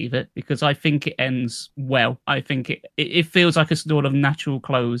just leave it because I think it ends well. I think it feels like a sort of natural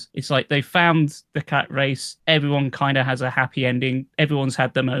close. It's like they found the cat race. Everyone kind of has a happy ending. Everyone's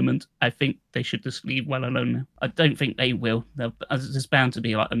had their moment. I think they should just leave well alone now. I don't think they will. There's bound to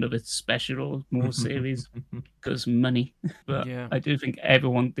be like another special or more series because money. But yeah. I do think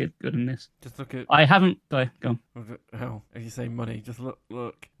everyone did good in this. Just look at. I haven't. Go on. Hell, if you say money, just look.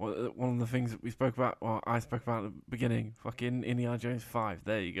 One of the things that we spoke about, or I spoke about at the beginning, fucking Indiana Jones 5.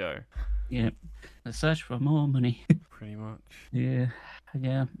 There you go. Yeah. The search for more money. Pretty much. Yeah.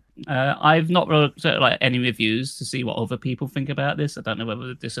 I've not wrote like any reviews to see what other people think about this. I don't know whether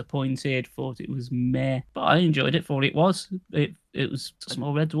they're disappointed, thought it was meh, but I enjoyed it for what it was. It was a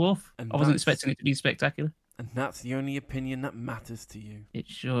small Red Dwarf. I wasn't expecting it to be spectacular. And that's the only opinion that matters to you. It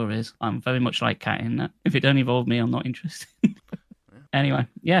sure is. I'm very much like Cat in that. If it don't involve me, I'm not interested. Anyway,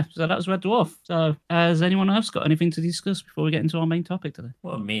 yeah, so that was Red Dwarf. So has anyone else got anything to discuss before we get into our main topic today?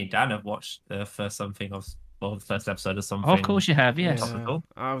 Well, me and Dan have watched the first episode of something. Oh, of course you have, yes. Topical.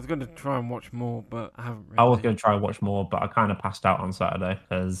 I was going to try and watch more, but I haven't really. I was going to try and watch more, but I kind of passed out on Saturday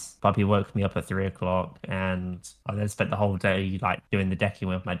because Puppy woke me up at 3:00 and I then spent the whole day like doing the decking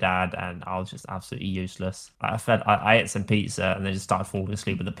with my dad and I was just absolutely useless. I ate some pizza and then just started falling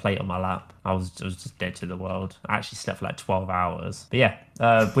asleep with a plate on my lap. I was just dead to the world. I actually slept for like 12 hours. But yeah,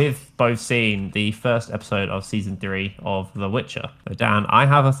 we've both seen the first episode of season 3 of The Witcher. So Dan, I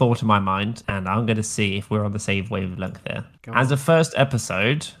have a thought in my mind, and I'm going to see if we're on the same wavelength there. Go As on. a first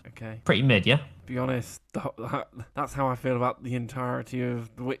episode, Okay. pretty mid, yeah? Be honest, that's how I feel about the entirety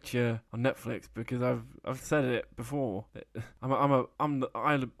of The Witcher on Netflix, because I've said it before. I'm a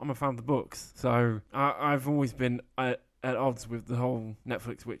fan of the books, so I've always been at odds with the whole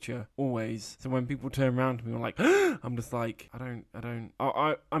Netflix Witcher, always. So when people turn around to me and like, I'm just like,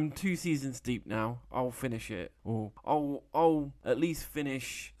 I'm 2 seasons deep now. I'll finish it, or I'll at least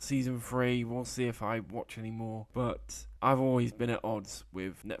finish season 3. We'll see if I watch any more, but I've always been at odds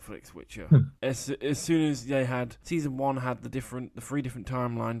with Netflix Witcher. As soon as they had season 1 had the 3 different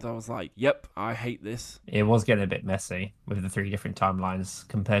timelines, I was like, yep, I hate this. It was getting a bit messy with the 3 different timelines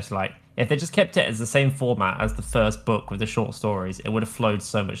compared to like, if they just kept it as the same format as the first book with the short stories, it would have flowed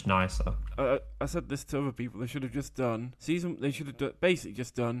so much nicer. I said this to other people. They should have just done basically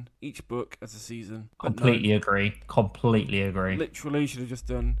just done each book as a season. Completely agree. Literally should have just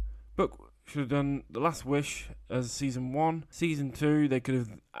done should have done The Last Wish as season 1. Season 2, they could have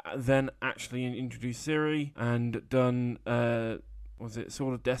then actually introduced Ciri and done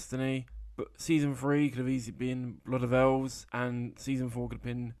Sword of Destiny. But season 3 could have easily been Blood of Elves, and season 4 could have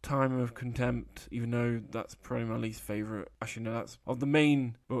been Time of Contempt, even though that's probably my least favourite. Actually, no, that's of the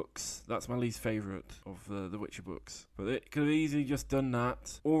main books, that's my least favourite of the Witcher books. But it could have easily just done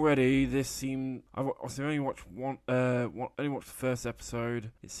that. Already, this seemed... I've only watched only watched the first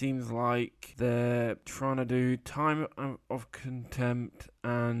episode. It seems like they're trying to do Time of Contempt,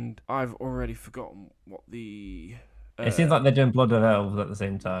 and I've already forgotten what the... It seems like they're doing Blood of Elves at the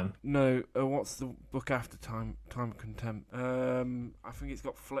same time. No, what's the book after Time of Contempt? I think it's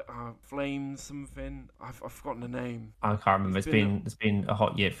got Flames something. I've forgotten the name. I can't remember. It's been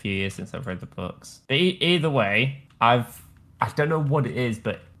a few years since I've read the books. But either way, I don't know what it is,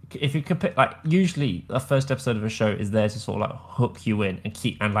 but if you could pick, like, usually the first episode of a show is there to sort of like hook you in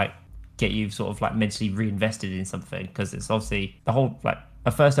and like get you sort of like mentally reinvested in something, because it's obviously the whole like. A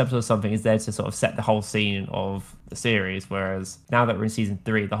first episode of something is there to sort of set the whole scene of the series, whereas now that we're in season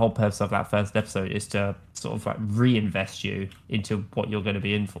 3, the whole purpose of that first episode is to sort of like reinvest you into what you're going to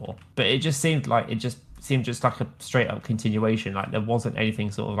be in for. But it seemed like a straight up continuation. Like there wasn't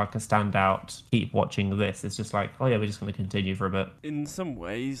anything sort of like a standout, keep watching this. It's just like, oh yeah, we're just going to continue for a bit. In some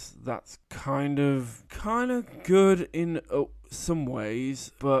ways, that's kind of good in some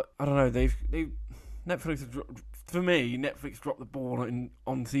ways, but I don't know. Netflix have for me, Netflix dropped the ball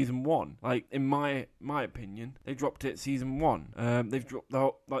on season 1. Like in my opinion, they dropped it season 1. They've dropped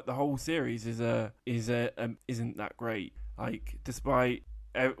the whole series isn't that great. Like despite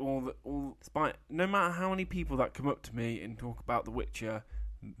no matter how many people that come up to me and talk about The Witcher,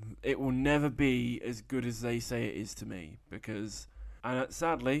 it will never be as good as they say it is to me, because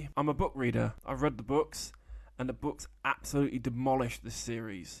sadly, I'm a book reader. I've read the books, and the books absolutely demolished this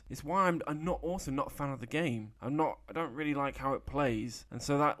series. It's why I'm not a fan of the game. I don't really like how it plays, and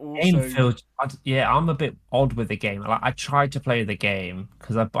so that also... I'm a bit odd with the game. Like, I tried to play the game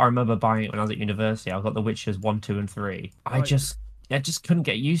because I remember buying it when I was at university. I got The Witchers 1, 2, and 3. I just couldn't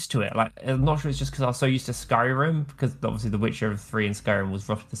get used to it. Like, I'm not sure it's just because I was so used to Skyrim, because obviously The Witcher 3 and Skyrim was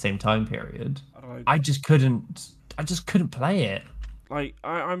roughly the same time period. I just couldn't play it. Like,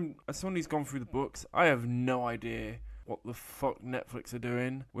 I'm as someone who's gone through the books, I have no idea what the fuck Netflix are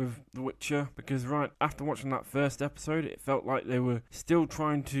doing with The Witcher, because right after watching that first episode, it felt like they were still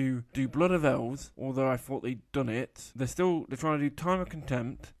trying to do Blood of Elves, although I thought they'd done it. They're trying to do Time of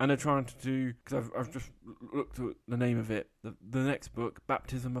Contempt, and they're trying to do, because I've just looked at the name of it, the next book,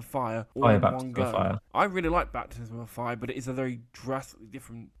 Baptism of Fire, all in one go. Fire. I really like Baptism of Fire, but it is a very drastically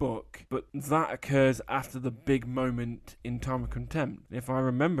different book. But that occurs after the big moment in Time of Contempt. If I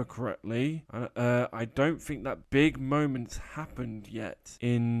remember correctly, I don't think that big moment's happened yet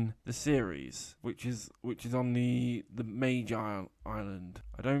in the series, which is on the Mage Island.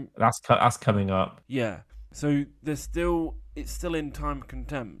 That's coming up. Yeah. So it's still in Time of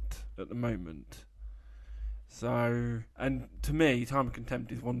Contempt at the moment. So, and to me, Time of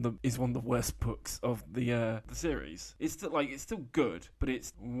Contempt is one of the worst books of the series. It's still good, but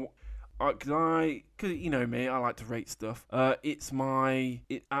it's because you know me, I like to rate stuff. Out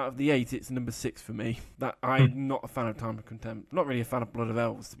of the 8, it's number 6 for me. That I'm not a fan of Time of Contempt. Not really a fan of Blood of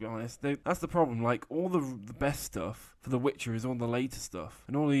Elves, to be honest. That's the problem. Like all the best stuff for The Witcher is all the later stuff,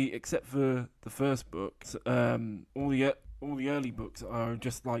 and except for the first book, all the early books are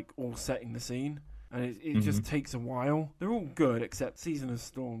just like all setting the scene. And it just takes a while. They're all good, except Season of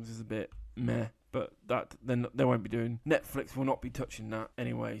Storms is a bit meh. But that then they won't be doing. Netflix will not be touching that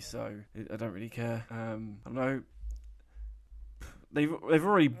anyway, so I don't really care. I don't know. they've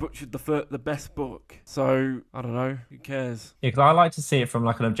already butchered the best book. So I don't know. Who cares? Yeah, because I like to see it from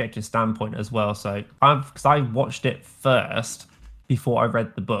like an objective standpoint as well. So because I watched it first before I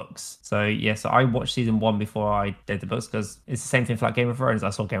read the books. So yeah, so I watched season 1 before I did the books, because it's the same thing for like Game of Thrones. I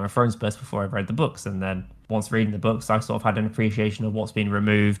saw Game of Thrones first before I read the books, and then once reading the books, I sort of had an appreciation of what's been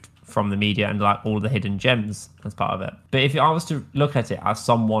removed from the media and like all the hidden gems as part of it. But if I was to look at it as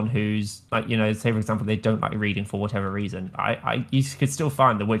someone who's like, you know, say for example they don't like reading for whatever reason, you could still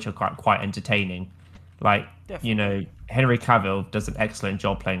find The Witcher quite entertaining. Like, Definitely. you know, Henry Cavill does an excellent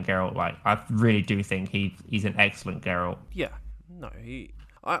job playing Geralt. Like, I really do think he's an excellent Geralt. Yeah. No,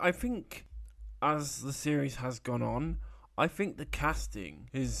 I think as the series has gone on, I think the casting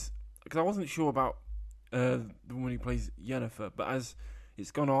is, because I wasn't sure about the woman who plays Yennefer, but as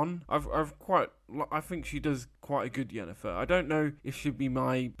it's gone on, I think she does quite a good Yennefer. I don't know if she'd be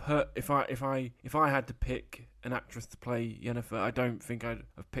if I had to pick an actress to play Yennefer, I don't think I'd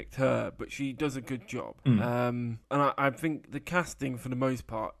have picked her, but she does a good job. And I think the casting for the most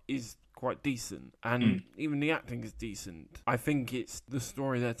part is quite decent, and even the acting is decent. I think it's the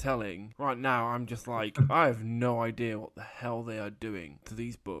story they're telling. Right now, I'm just like, I have no idea what the hell they are doing to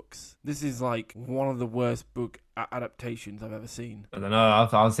these books. This is like one of the worst book adaptations I've ever seen. I don't know.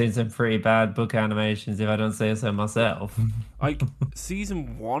 I've seen some pretty bad book animations, if I don't say so myself. Like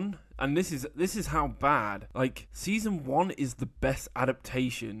season 1. And this is how bad. Like, season 1 is the best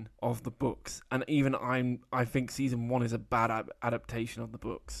adaptation of the books, and even I think season 1 is a bad adaptation of the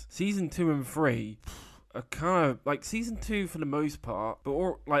books. Season 2 and 3 are kind of like season 2 for the most part,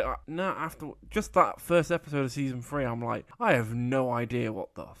 but now after just that first episode of season 3, I'm like, I have no idea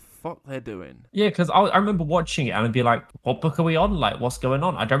what the fuck they're doing. Yeah, because I remember watching it and I'd be like, what book are we on? Like, what's going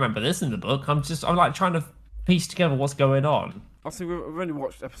on? I don't remember this in the book. I'm like trying to piece together what's going on. Obviously, we've only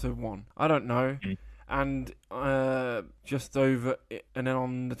watched episode 1. I don't know. And just over it, and then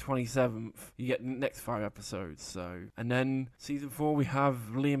on the 27th, you get the next 5 episodes. So, and then season 4, we have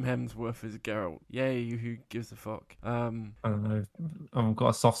Liam Hemsworth as Geralt. Yay, who gives a fuck? I don't know. I've got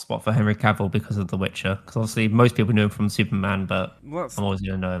a soft spot for Henry Cavill because of The Witcher. Because obviously, most people know him from Superman, but I'm always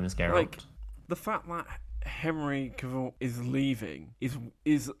going to know him as Geralt. Like, the fact that Henry Cavill is leaving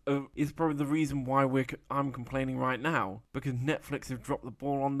is probably the reason why I'm complaining right now, because Netflix have dropped the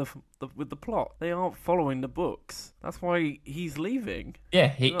ball on with the plot. They aren't following the books. That's why he's leaving. Yeah,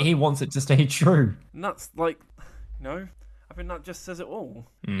 he wants it to stay true. And that's like, no, I think that just says it all.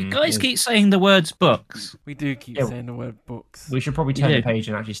 You guys keep saying the words books. We do keep saying the word books. We should probably turn the page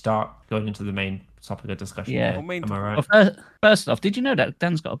and actually start going into the main topic of discussion. Yeah. Am I right? Well, first off, did you know that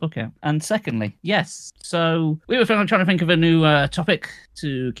Dan's got a book out? And secondly, yes. So we were trying to think of a new topic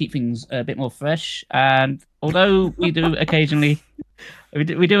to keep things a bit more fresh. And although we do occasionally...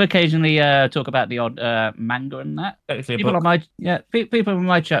 We do occasionally talk about the odd manga and that. People in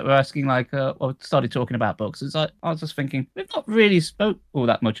my chat were asking or started talking about books. It's like, I was just thinking, we've not really spoke all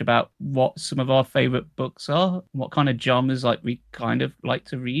that much about what some of our favorite books are, what kind of genres like we kind of like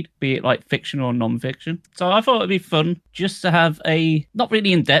to read, be it like fiction or non-fiction. So I thought it'd be fun just to have a not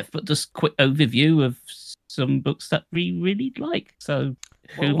really in depth, but just quick overview of some books that we really like. So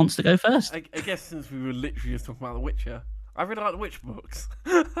who wants to go first? I guess since we were literally just talking about The Witcher, I really like the Witcher books.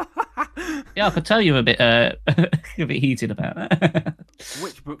 Yeah, I could tell you a bit heated about that.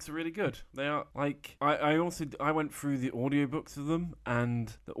 Witcher books are really good. They are like I went through the audiobooks of them,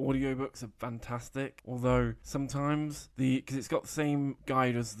 and the audiobooks are fantastic. Although sometimes because it's got the same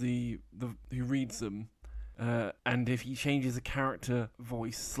guide as the who reads them. And if he changes a character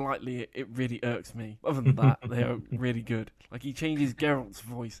voice slightly, it really irks me. Other than that, they are really good. Like, he changes Geralt's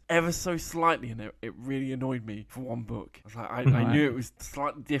voice ever so slightly, and it really annoyed me for one book. I was like, I knew it was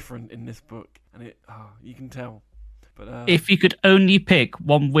slightly different in this book, and you can tell. But if you could only pick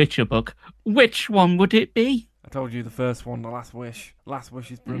one Witcher book, which one would it be? I told you the first one, The Last Wish. Last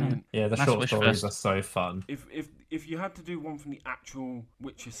Wish is brilliant. Yeah, the short stories are so fun. If you had to do one from the actual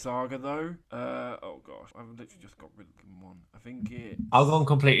Witcher saga, though, oh gosh, I've literally just got rid of one. I think I've gone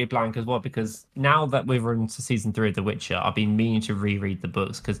completely blank as well, because now that we've run to season 3 of The Witcher, I've been meaning to reread the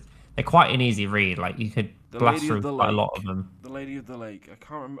books because they're quite an easy read. Like, you could blast through quite a lot of them. The Lady of the Lake. I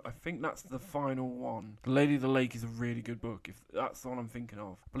can't remember. I think that's the final one. The Lady of the Lake is a really good book. If that's the one I'm thinking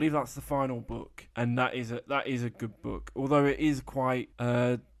of, I believe that's the final book, and that is a good book. Although it is quite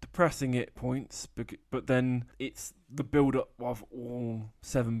depressing at points, but then it's the build-up of all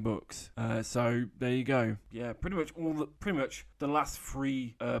 7 books. So there you go. Yeah, pretty much the last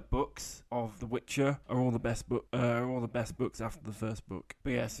 3 books of The Witcher are all the best books after the first book.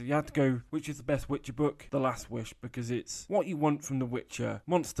 But yeah, so you had to go, which is the best Witcher book? The Last Wish because it's what you want from The Witcher: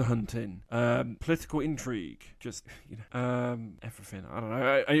 monster hunting, political intrigue, just everything. I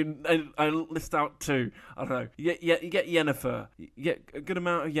don't know. I list out two. I don't know. You get Yennefer. You get a good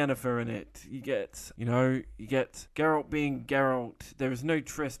amount of Yennefer in it. You get Geralt being Geralt. There is no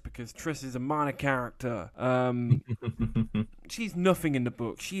Triss because Triss is a minor character. She's nothing in the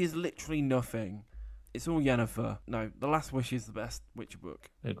book. She is literally nothing. It's all Yennefer. No, The Last Wish is the best Witcher book.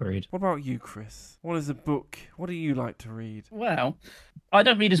 Agreed. What about you, Chris? What is a book? What do you like to read? Well, I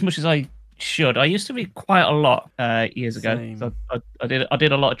don't read as much as I should. I used to read quite a lot years ago. So I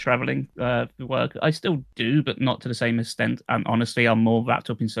did a lot of traveling for work. I still do, but not to the same extent. And honestly, I'm more wrapped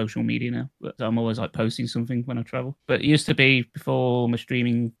up in social media now. But I'm always like posting something when I travel. But it used to be before my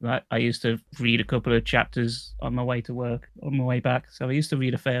streaming, right, I used to read a couple of chapters on my way to work, on my way back. So I used to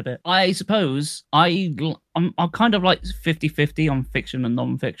read a fair bit. I suppose I'm kind of like 50-50 on fiction and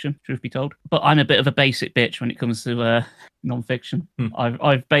non-fiction, truth be told. But I'm a bit of a basic bitch when it comes to non-fiction.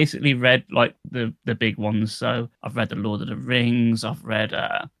 I've basically read like the big ones. So I've read The Lord of the Rings. I've read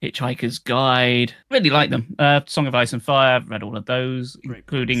Hitchhiker's Guide. Really like them. Song of Ice and Fire. I've read all of those,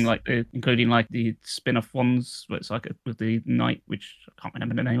 including the spin-off ones. Where it's like with the Knight, which I can't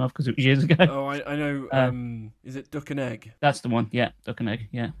remember the name of because it was years ago. Oh, I know. Is it Duck and Egg? That's the one. Yeah, Duck and Egg.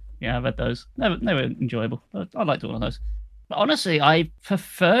 Yeah, I read those. They were enjoyable. I liked all of those. But honestly, I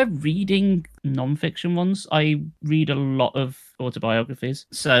prefer reading non-fiction ones. I read a lot of autobiographies.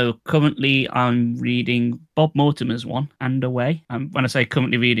 So currently I'm reading Bob Mortimer's one, And Away. When I say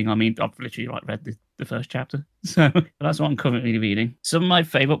currently reading, I mean I've literally read the first chapter. So that's what I'm currently reading. Some of my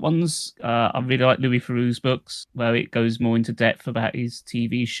favourite ones, I really like Louis Theroux's books, where it goes more into depth about his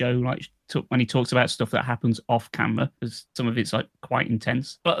TV show, like when he talks about stuff that happens off camera, because some of it's like quite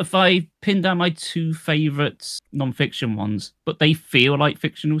intense. But if I pin down my two favourite non-fiction ones, but they feel like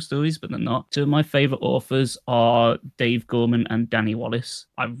fictional stories, but they're not. Two of my favourite authors are Dave Gorman and Danny Wallace.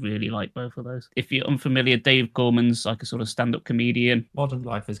 I really like both of those. If you're unfamiliar, Dave Gorman's like a sort of stand-up comedian. Modern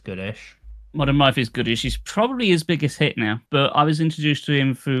Life is Goodish. Modern Life is Goodish. He's probably his biggest hit now, but I was introduced to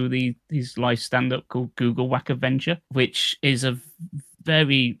him through his live stand-up called Google Whack Adventure, which is a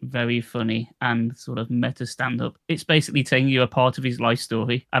very, very funny and sort of meta stand-up. It's basically telling you a part of his life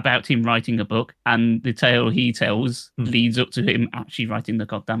story about him writing a book, and the tale he tells leads up to him actually writing the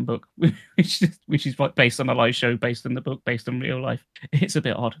goddamn book, which is based on a live show, based on the book, based on real life. It's a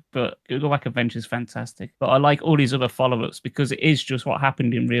bit odd, but Google Whack Adventure is fantastic. But I like all his other follow-ups because it is just what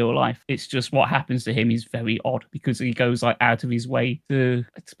happened in real life. It's just what happens to him is very odd because he goes like out of his way to,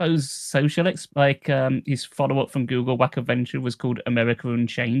 I suppose, social his follow-up from Google Whack Adventure was called America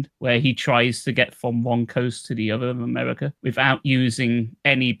Unchained, where he tries to get from one coast to the other of America without using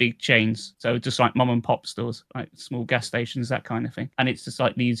any big chains. So just like mom and pop stores, like small gas stations, that kind of thing. And it's just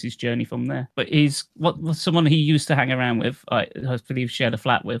like leads his journey from there. But he's someone he used to hang around with, I believe shared a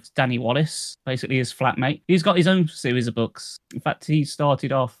flat with, Danny Wallace, basically his flatmate. He's got his own series of books. In fact, he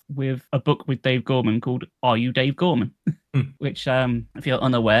started off with a book with Dave Gorman called Are You Dave Gorman? Which, if you're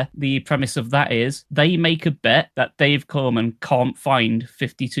unaware, the premise of that is they make a bet that Dave Gorman can't find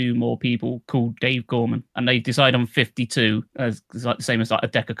 52 more people called Dave Gorman, and they decide on 52 as like the same as like a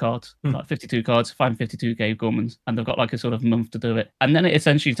deck of cards, like 52 cards, find 52 Dave Gormans, and they've got like a sort of month to do it, and then it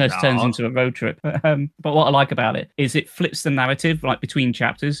essentially turns into a road trip. But what I like about it is it flips the narrative like between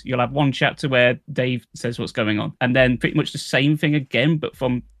chapters. You'll have one chapter where Dave says what's going on, and then pretty much the same thing again, but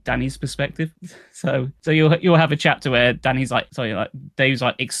from Danny's perspective. So you'll have a chapter where Dave's like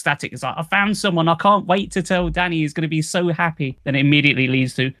ecstatic. It's like, I found someone. I can't wait to tell Danny. He's going to be so happy. Then it immediately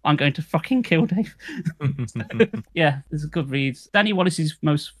leads to, I'm going to fucking kill Dave. Yeah, it's a good read. Danny Wallace's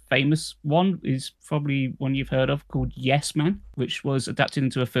most famous one is probably one you've heard of called Yes Man, which was adapted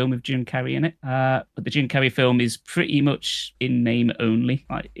into a film with Jim Carrey in it. But the Jim Carrey film is pretty much in name only.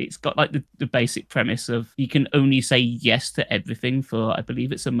 Like it's got like the basic premise of you can only say yes to everything for, I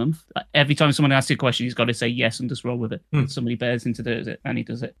believe it's a month. Like, every time someone asks you a question, he's got to say yes and just roll with it. Somebody bears into it and he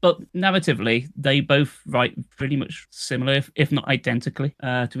does it. But narratively, they both write pretty much similar, if not identically,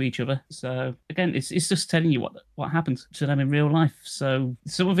 to each other. So again, it's just telling you what happens to them in real life. So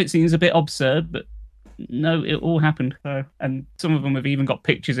some of it seems a bit absurd, but no, it all happened. And some of them have even got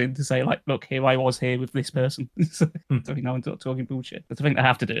pictures in to say, like, look, here I was here with this person. So you know, I'm not talking bullshit. But I think they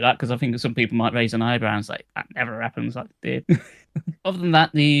have to do that because I think that some people might raise an eyebrow and say, that never happens. Like, it did. Other than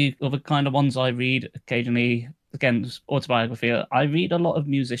that, the other kind of ones I read occasionally again, autobiography. I read a lot of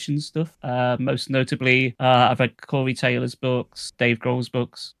musician stuff. Most notably, I've read Corey Taylor's books, Dave Grohl's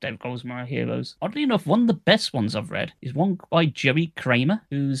books. Dave Grohl's my heroes. Oddly enough, one of the best ones I've read is one by Jerry Kramer,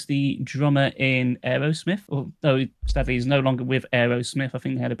 who's the drummer in Aerosmith. Although sadly he's no longer with Aerosmith. I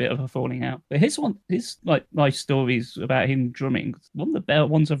think they had a bit of a falling out. But his like life stories about him drumming, one of the better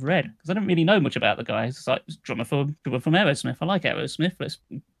ones I've read, because I don't really know much about the guy. It's like drummer from Aerosmith. I like Aerosmith. There's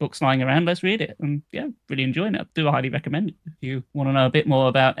books lying around. Let's read it. And yeah, really enjoying it. I do highly recommend it if you want to know a bit more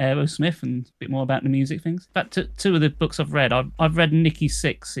about Aerosmith and a bit more about the music things. In fact, two of the books I've read, I've read Nikki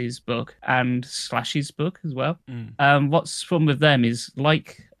Sixx's book and Slash's book as well. What's fun with them is,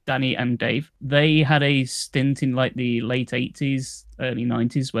 like Danny and Dave, they had a stint in like the late 80s, early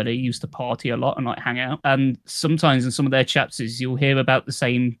 90s where they used to party a lot and like hang out. And sometimes in some of their chapters, you'll hear about the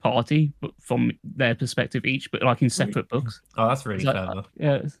same party, but from their perspective each, but like in separate books. Oh, that's really clever.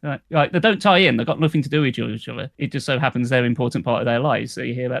 Yeah, like they don't tie in. They've got nothing to do with each other. It just so happens they're an important part of their lives. So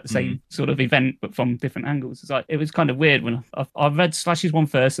you hear about the same sort of event, but from different angles. It's like, it was kind of weird when I read Slash's one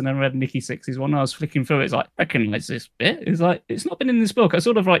first and then read Nikki Sixx's one. And I was flicking through it. It's like, I recognize this bit. It's like, it's not been in this book. I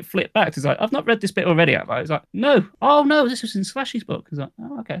sort of like flipped back. It's like, I've not read this bit already. It's like, no. Oh no, this was in Slash's book. It's like,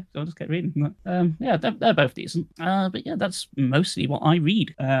 oh, okay. So I'll just get reading. Yeah, they're both decent. But yeah, that's mostly what I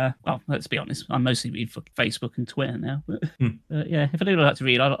read. Well, let's be honest. I mostly read for Facebook and Twitter now. But yeah, if I do like to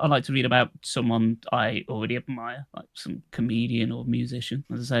read, I like to read about someone I already admire, like some comedian or musician.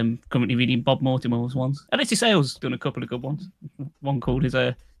 As I say, I'm currently reading Bob Mortimer's ones. Alexi Sale's done a couple of good ones. One called his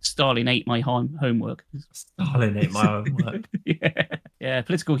Stalin Ate My Homework. Stalin Ate My Homework. yeah,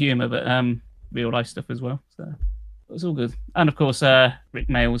 political humour, but real life stuff as well. So it was all good. And of course, Rick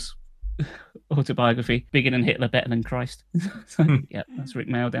Mayall's autobiography, Bigger Than Hitler, Better Than Christ. So, yeah, that's Rick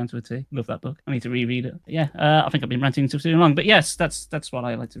Mayall down to a T. Love that book. I need to reread it. Yeah, I think I've been ranting too long, but yes, that's what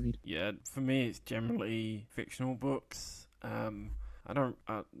I like to read. Yeah, for me, it's generally fictional books. I don't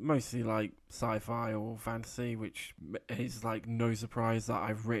mostly like sci-fi or fantasy, which is like no surprise that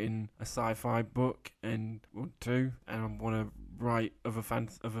I've written a sci-fi book and two, and I want to write other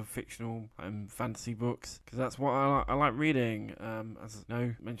fictional fantasy books, because that's what I like reading. As I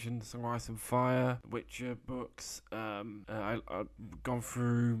know, mentioned Song of Ice and Fire, Witcher books. I've gone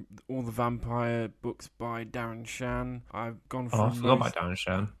through all the vampire books by Darren Shan. I've gone through. Oh, I forgot about Darren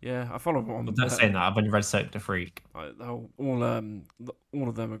Shan. Yeah, I follow him on. Don't saying that. I've only read Cirque du Freak. All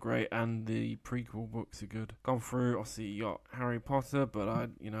of them are great, and the prequel books are good. Gone through, obviously, you got Harry Potter, but I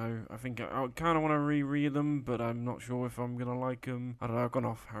think I kind of want to reread them, but I'm not sure if I'm gonna like them. I don't know. I've gone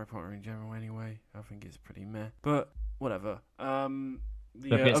off Harry Potter in general anyway. I think it's pretty meh, but whatever. Don't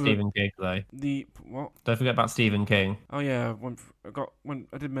forget Stephen King, though. The what? Don't forget about Stephen King. Oh yeah,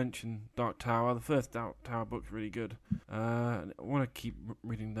 I did mention Dark Tower. The first Dark Tower book's really good. I want to keep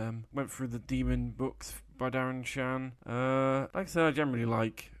reading them. Went through the Demon books by Darren Shan. Like I said, I generally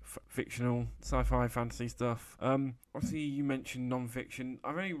like fictional, sci-fi, fantasy stuff. Obviously, you mentioned non-fiction.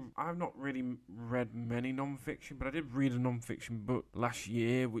 I've not really read many non-fiction, but I did read a non-fiction book last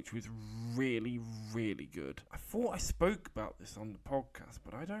year, which was really, really good. I thought I spoke about this on the podcast,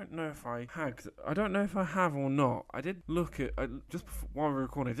 but I don't know if I had. I don't know if I have or not. I did look at just before, while we were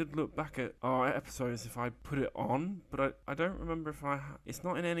recording. I did look back at our episodes if I put it on, but I don't remember if I. It's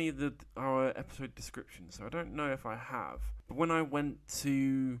not in any of our episode descriptions, so I don't know if I have. But when I went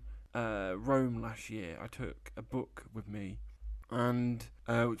to Rome last year, I took a book with me, and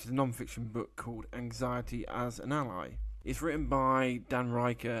which is a non-fiction book called Anxiety as an Ally. It's written by Dan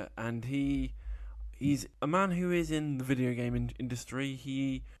Riker, and he's a man who is in the video game industry.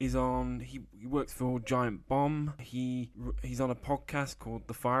 He works for Giant Bomb. He's on a podcast called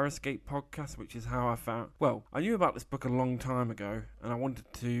the Fire Escape Podcast, which is how I found. Well, I knew about this book a long time ago, and I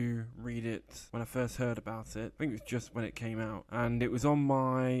wanted to read it when I first heard about it. I think it was just when it came out, and it was on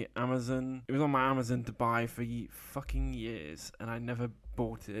my Amazon. It was on my Amazon to buy for fucking years, and I never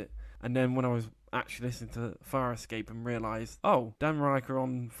bought it. And then when I was actually listening to Fire Escape and realised, oh, Dan Riker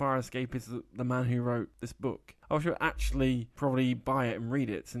on Fire Escape is the man who wrote this book, I should actually probably buy it and read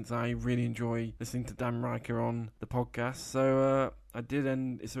it, since I really enjoy listening to Dan Riker on the podcast. So I did,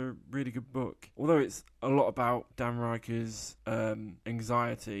 and it's a really good book. Although it's a lot about Dan Riker's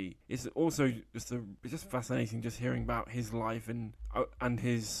anxiety, it's also just fascinating just hearing about his life and and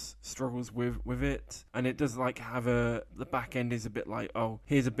his struggles with it, and it does like have the back end is a bit like, oh,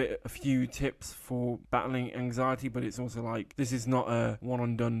 here's a few tips for battling anxiety, but it's also like, this is not a one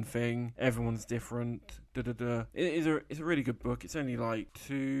and done thing. Everyone's different. It's a really good book. It's only like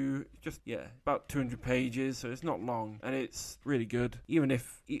about 200 pages, so it's not long, and it's really good. Even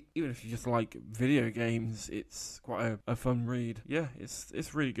if you just like video games, it's quite a fun read. Yeah,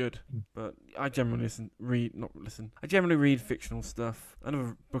 it's really good. But I generally I generally read fictional stuff.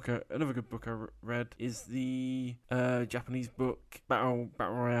 Another good book I read is the Japanese book Battle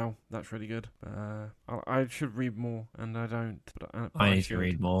Royale. That's really good. I should read more, and I don't. But I need to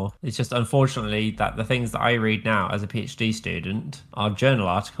read more. It's just unfortunately that the things that I read now as a PhD student are journal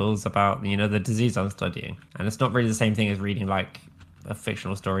articles about the disease I'm studying, and it's not really the same thing as reading like a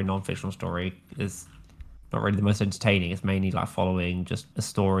fictional story. Non-fictional story is not really the most entertaining. It's mainly like following just a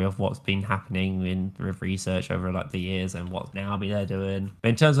story of what's been happening with research over like the years and what the army they're doing. But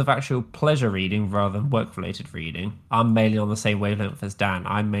in terms of actual pleasure reading rather than work-related reading, I'm mainly on the same wavelength as Dan.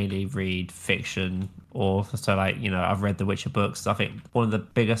 I mainly read fiction, or so like I've read the Witcher books. I think one of the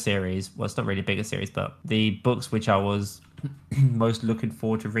bigger series, well, it's not really a bigger series, but the books which I was most looking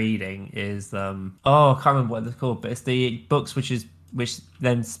forward to reading is I can't remember what they're called, but it's the books which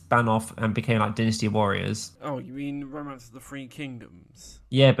then span off and became like Dynasty Warriors. Oh, you mean Romance of the Three Kingdoms?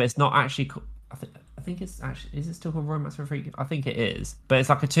 Yeah, but it's not actually I think it's actually, is it still called Romance of the Three Kingdoms? I think it is, but it's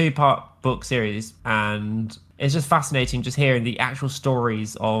like a 2-part book series, and it's just fascinating just hearing the actual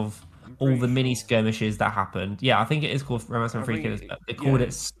stories of all the mini skirmishes that happened. Yeah, I think it is called Romance of the Three Kingdoms. They called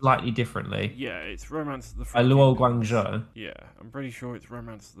it slightly differently. Yeah, it's Romance of the Three Luo Kingdoms. Guangzhou. Yeah, I'm pretty sure it's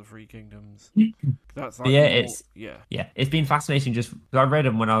Romance of the Three Kingdoms. That's like it's been fascinating. Just I read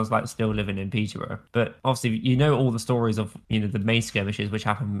them when I was like still living in Peterborough, but obviously all the stories of the main skirmishes which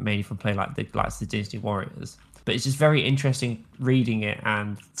happen mainly from play like the Dynasty Warriors. But it's just very interesting reading it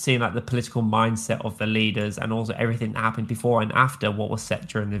and seeing like the political mindset of the leaders, and also everything that happened before and after what was set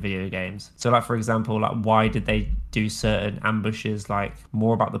during the video games. So like, for example, like why did they do certain ambushes, like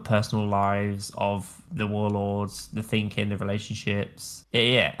more about the personal lives of the warlords, the thinking, the relationships.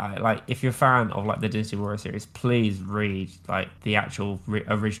 Like if you're a fan of like the Dynasty Warrior series, please read like the actual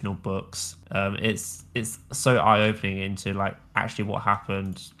original books. It's so eye-opening into like actually what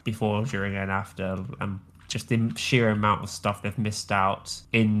happened before, during, and after, and just the sheer amount of stuff they've missed out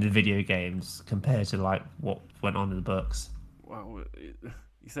in the video games compared to like what went on in the books. Well,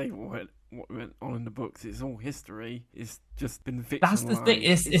 you say what went on in the books? It's all history. It's just been fictionalized. That's the thing.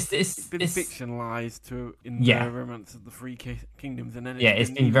 It's been fictionalized the Romance of the Three Kingdoms, and then it's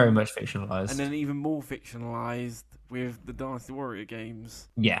been very much fictionalized, and then even more fictionalized with the Dynasty Warrior games.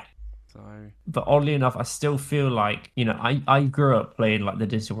 Yeah. So, but oddly enough, I still feel like I grew up playing like the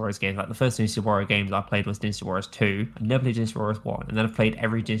Dynasty Warriors games. Like the first Dynasty Warrior games I played was Dynasty Warriors 2. I never played Dynasty Warriors 1, and then I've played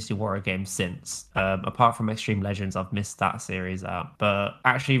every Dynasty Warrior game since. Apart from Extreme Legends, I've missed that series out. But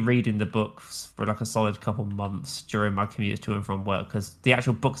actually reading the books for like a solid couple months during my commute to and from work, because the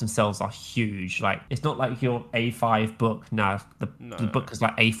actual books themselves are huge. Like it's not like your A5 book. No, the book is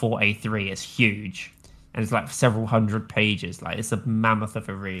like A4, A3. It's huge. And it's like several hundred pages. Like it's a mammoth of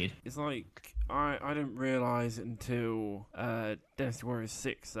a read. It's like I didn't realize until Dynasty Warriors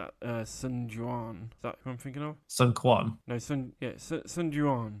 6 that Sun Juan, is that who I'm thinking of? Sun Quan. No, Sun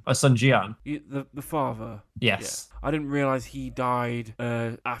Juan. Oh, Sun Jian. The father. Yes. Yeah. I didn't realize he died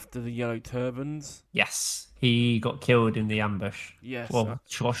after the Yellow Turbans. Yes. He got killed in the ambush. Yes. Well,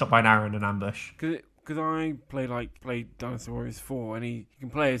 shot by an arrow in an ambush. Because I played Dynasty Warriors 4, and you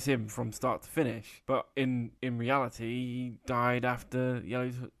can play as him from start to finish. But in reality, he died after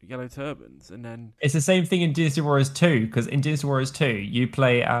Yellow Turbans, and then it's the same thing in Dynasty Warriors 2. Because in Dynasty Warriors 2, you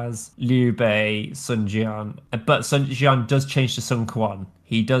play as Liu Bei, Sun Jian, but Sun Jian does change to Sun Quan.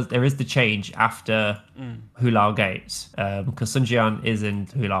 There is the change after Hulao Gate, because Sun Jian is in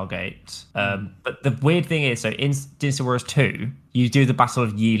Hulao Gate. But the weird thing is, so in Dynasty Warriors 2, you do the Battle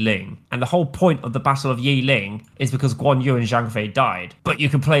of Yiling. And the whole point of the Battle of Yiling is because Guan Yu and Zhang Fei died. But you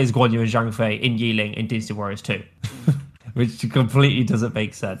can play as Guan Yu and Zhang Fei in Yiling in Dynasty Warriors 2. Which completely doesn't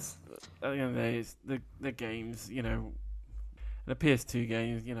make sense. At the end of the day, it's the games, the PS2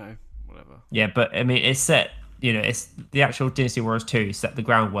 games, whatever. Yeah, but I mean, it's set... it's the actual Dynasty Warriors 2 set the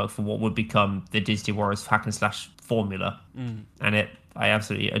groundwork for what would become the Dynasty Warriors hack and slash formula. And I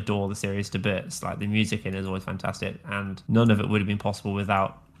absolutely adore the series to bits. Like the music in it is always fantastic, and none of it would have been possible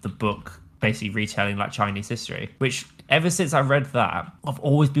without the book basically retelling like Chinese history, which ever since I read that, I've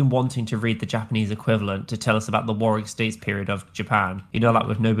always been wanting to read the Japanese equivalent to tell us about the Warring States period of Japan, like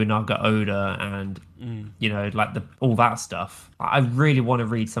with Nobunaga Oda and like all that stuff. I really want to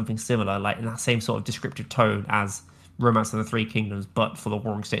read something similar, like in that same sort of descriptive tone as Romance of the Three Kingdoms, but for the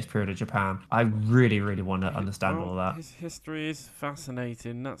Warring States period of Japan. I really, really want to understand all that. His history is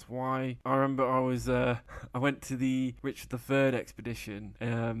fascinating. That's why I remember I went to the Richard III expedition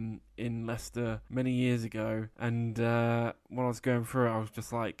in Leicester many years ago, and when I was going through it, I was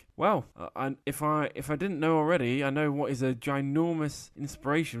just like, well, if I didn't know already, I know what is a ginormous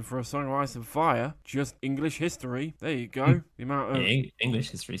inspiration for A Song of Ice and Fire. Just English history. There you go. The amount of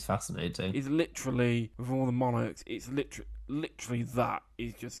English history is fascinating. is literally, with all the monarchs, it's literally that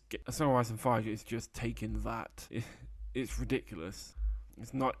is just A Song of Ice and Fire is just taking that. It's ridiculous.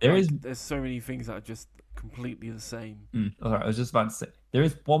 It's not. There's so many things that are just completely the same. All right, I was just about to say there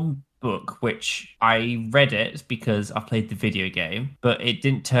is one book which I read it because I played the video game, but it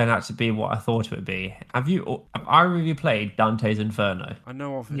didn't turn out to be what I thought it would be. Have either of you played Dante's Inferno? I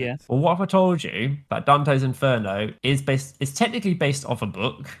know of it. Yeah. Well, what if I told you that Dante's Inferno is technically based off a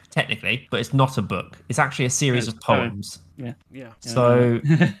book, technically, but it's not a book. It's actually a series of poems. Yeah. So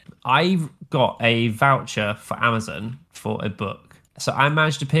I got a voucher for Amazon for a book. So I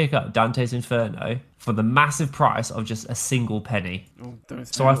managed to pick up Dante's Inferno for the massive price of just a single penny.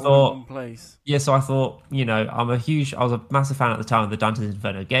 So I thought, in one place. Yeah, so I thought, I was a massive fan at the time of the Dante's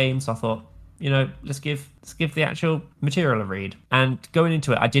Inferno game. So I thought, let's give the actual material a read. And going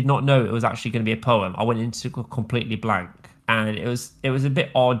into it, I did not know it was actually going to be a poem. I went into it completely blank. And it was a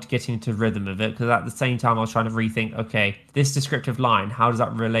bit odd getting into rhythm of it, because at the same time I was trying to rethink, okay, this descriptive line, how does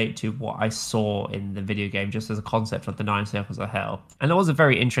that relate to what I saw in the video game just as a concept of the Nine Circles of Hell? And it was a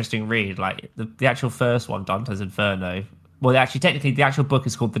very interesting read. Like the actual first one, Dante's Inferno. Well, technically, the actual book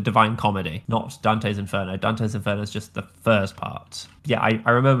is called The Divine Comedy, not Dante's Inferno. Dante's Inferno is just the first part. Yeah,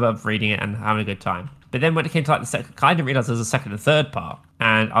 I remember reading it and having a good time. But then when it came to the second, I didn't realize there was a second and third part.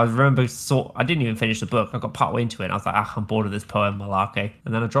 And I remember, I didn't even finish the book. I got partway into it and I was like, I'm bored of this poem, malarkey.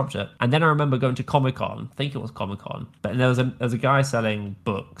 And then I dropped it. And then I remember going to Comic-Con. I think it was Comic-Con. But there was a guy selling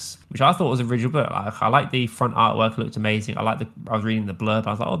books, which I thought was a original book. Like, I liked the front artwork, it looked amazing. I was reading the blurb.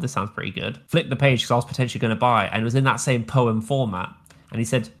 I was like, oh, this sounds pretty good. Flipped the page because I was potentially going to buy it. And it was in that same poem format. And he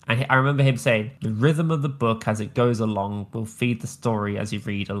said, and I remember him saying, the rhythm of the book as it goes along will feed the story as you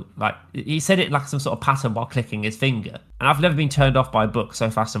read. Like, he said it like some sort of pattern while clicking his finger. And I've never been turned off by a book so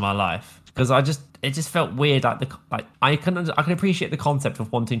fast in my life, because it just felt weird. I can appreciate the concept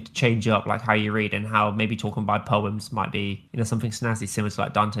of wanting to change up like how you read, and how maybe talking by poems might be, something snazzy similar to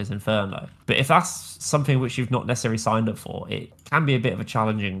like Dante's Inferno. But if that's something which you've not necessarily signed up for, it can be a bit of a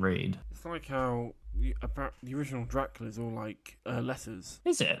challenging read. It's like how the original Dracula is all like letters.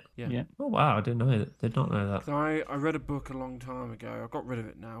 Is it? Yeah. Oh wow, I did not know that. So I read a book a long time ago. I got rid of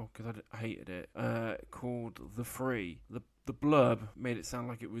it now because I hated it. Called The Free. The blurb made it sound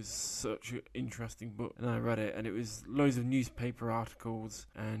like it was such an interesting book, and I read it, and it was loads of newspaper articles,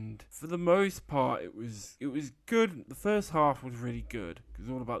 and for the most part it was good. The first half was really good because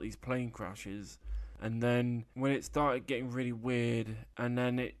it was all about these plane crashes. And then when it started getting really weird, and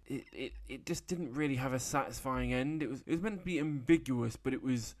then it just didn't really have a satisfying end. It was meant to be ambiguous, but it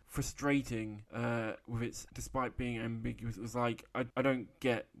was frustrating with its, despite being ambiguous. It was like, I don't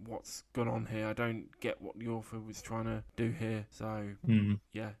get what's gone on here. I don't get what the author was trying to do here. So,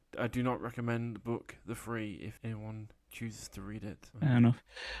 yeah, I do not recommend the book The Free if anyone chooses to read it. Fair enough.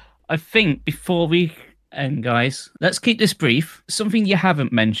 I think before we end, guys, let's keep this brief. Something you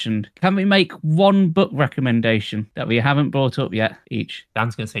haven't mentioned. Can we make one book recommendation that we haven't brought up yet each?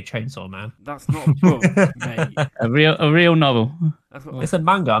 Dan's going to say Chainsaw Man. That's not a book, mate. A real novel. It's a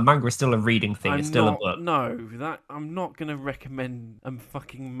manga. A manga is still a reading thing. It's still a book. No, I'm not going to recommend a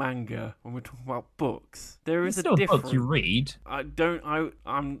fucking manga when we're talking about books. There is it's still a difference. A book you read.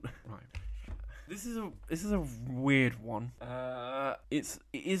 I'm right. This is a weird one. It's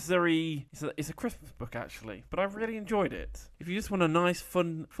a Christmas book actually, but I've really enjoyed it. If you just want a nice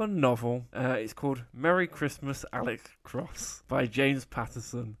fun novel, it's called Merry Christmas, Alex Cross by James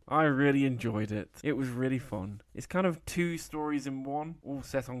Patterson. I really enjoyed it. It was really fun. It's kind of two stories in one, all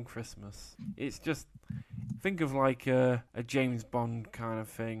set on Christmas. It's just, think of like a James Bond kind of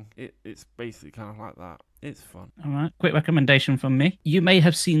thing. It's basically kind of like that. It's fun. All right. Quick recommendation from me. You may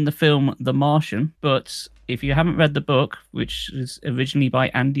have seen the film The Martian, but if you haven't read the book, which is originally by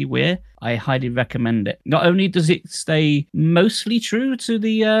Andy Weir, I highly recommend it. Not only does it stay mostly true to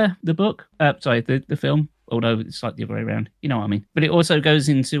the book, the film, although it's like the other way around. You know what I mean? But it also goes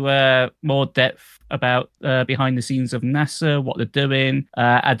into more depth about behind the scenes of NASA, what they're doing,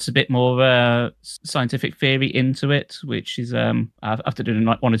 adds a bit more scientific theory into it, which is after doing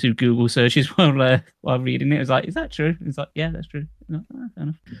like 1 or 2 Google searches while reading it, I was like, is that true? It's like, yeah, that's true. Fair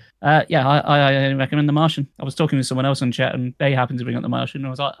enough. I recommend The Martian. I was talking with someone else on chat, and they happened to bring up The Martian, and I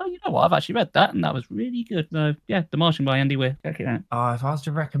was like, oh, you know what? I've actually read that, and that was really good. So yeah, The Martian by Andy Weir. Check it out. If I was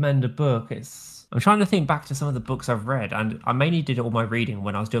to recommend a book, I'm trying to think back to some of the books I've read, and I mainly did all my reading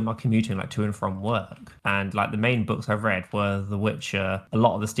when I was doing my commuting, like to and from work. And like the main books I've read were The Witcher, a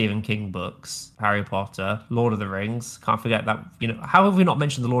lot of the Stephen King books, Harry Potter, Lord of the Rings. Can't forget that. How have we not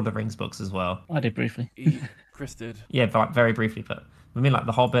mentioned the Lord of the Rings books as well? I did briefly. Chris did. Yeah, but very briefly. But I mean, like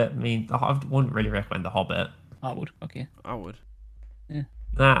The Hobbit. I wouldn't really recommend The Hobbit. I would. Okay. I would. Yeah.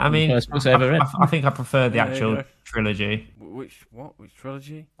 Nah, I mean, First books I ever read. I think I prefer the Yeah, there you actual go. trilogy, Which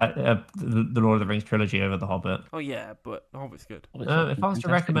trilogy? the Lord of the Rings trilogy over The Hobbit. Oh yeah, but The Hobbit's good. It's If I was to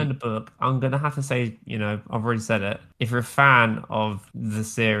fantastic. recommend a book, I'm going to have to say, I've already said it. If you're a fan of the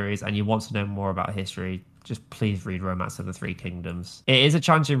series and you want to know more about history, just please read Romance of the Three Kingdoms. It is a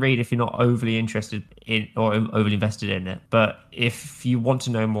challenging read if you're not overly interested in or overly invested in it. But if you want to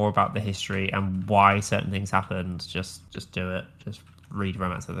know more about the history and why certain things happened, just do it. Just read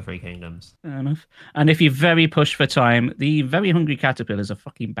Romance of the Three Kingdoms. Fair enough. And if you're very pushed for time, The Very Hungry Caterpillar is a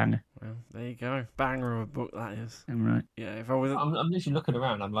fucking banger. Well, there you go. Banger of a book that is. I'm right. Yeah, if I was I'm literally looking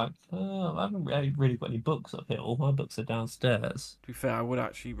around. I'm like, I haven't really got any books up here. All my books are downstairs. to be fair, I would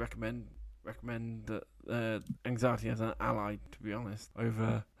actually recommend that Anxiety as an ally, to be honest,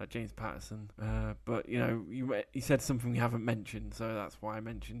 over James Patterson. But you said something we haven't mentioned, so that's why I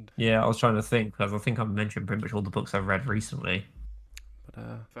mentioned. Yeah, I was trying to think because I think I've mentioned pretty much all the books I've read recently. But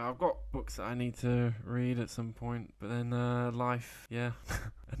so I've got books that I need to read at some point, but then life, yeah,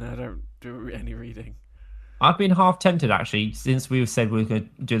 and I don't do any reading. I've been half tempted actually since we said we were going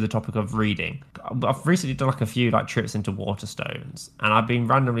to do the topic of reading. I've recently done like a few like trips into Waterstones, and I've been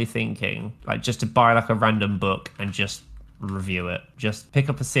randomly thinking like just to buy like a random book and just review it. Just pick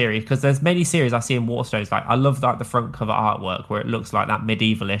up a series because there's many series I see in Waterstones. Like I love like the front cover artwork where it looks like that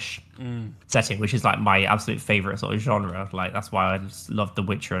medievalish setting, which is like my absolute favorite sort of genre. Like that's why I just love The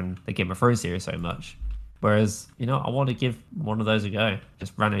Witcher and the Game of Thrones series so much. Whereas, I want to give one of those a go.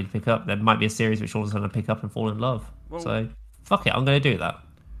 Just randomly pick up. There might be a series which all of a sudden I pick up and fall in love. Well, so, fuck it. I'm going to do that.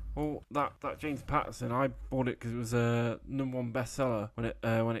 Well, that James Patterson, I bought it because it was a #1 bestseller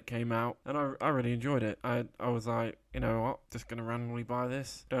when it came out, and I really enjoyed it. I was like, you know what, just gonna randomly buy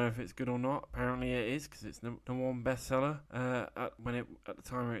this. Don't know if it's good or not. Apparently it is because it's #1 bestseller at the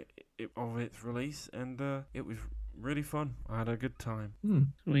time of its release, and it was really fun. I had a good time.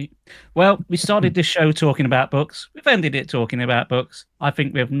 Sweet. Well, we started this show talking about books. We've ended it talking about books. I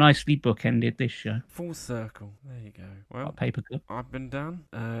think we've nicely bookended this show. Full circle. There you go. Well, Paper clip. I've been Dan.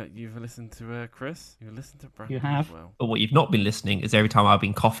 You've listened to Chris. You've listened to Brandon You have. as well. But what you've not been listening is every time I've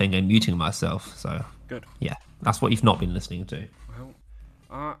been coughing and muting myself. So, Good. Yeah, that's what you've not been listening to.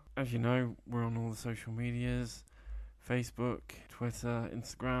 Well, as you know, we're on all the social medias. Facebook, Twitter,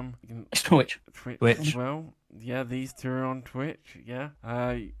 Instagram. You can Twitch. Twitch. as well. Yeah, these two are on Twitch. Yeah.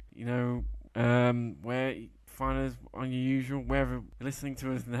 Where you find us on your usual, wherever you're listening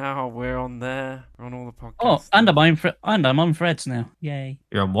to us now, we're on there. We're on all the podcasts. Oh, and I'm on Threads now. Yay.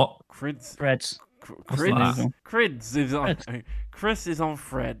 You're on what? Crids. Threads. What's that? Crids is on. Threads. Chris is on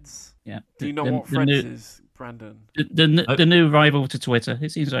Threads. Yeah. Do you know The- what the Threads new- is, Brandon? The new rival to Twitter.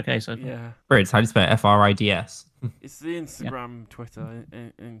 It seems okay so far. Yeah. Frids, how do you spell it? Frids? It's the Instagram, Twitter,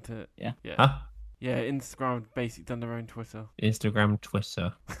 into Yeah. Huh? Yeah, Instagram basically done their own Twitter. Instagram,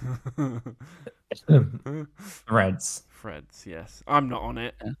 Twitter. Threads. Threads, yes. I'm not on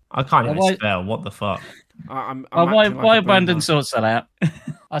it. I can't even Why- spell. What the fuck? I'm Why acting like a Brandon boomer. sorts that out?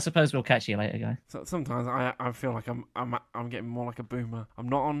 I suppose we'll catch you later, guys. So sometimes I feel like I'm getting more like a boomer. I'm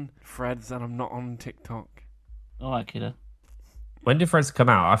not on Threads and I'm not on TikTok. All right, kiddo. When did Threads come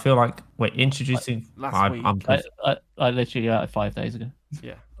out? I feel like we're introducing. Last week. I literally got it 5 days ago.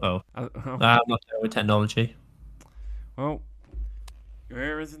 Yeah. Oh. Oh. I'm not there with technology. Well, your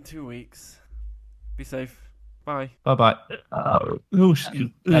ear is in 2 weeks. Be safe. Bye. Bye bye. Excuse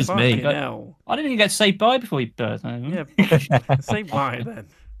me. Fucking hell. I didn't even get to say bye before you burst. Yeah. Say bye then.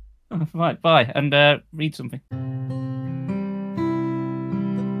 Right, bye, and read something.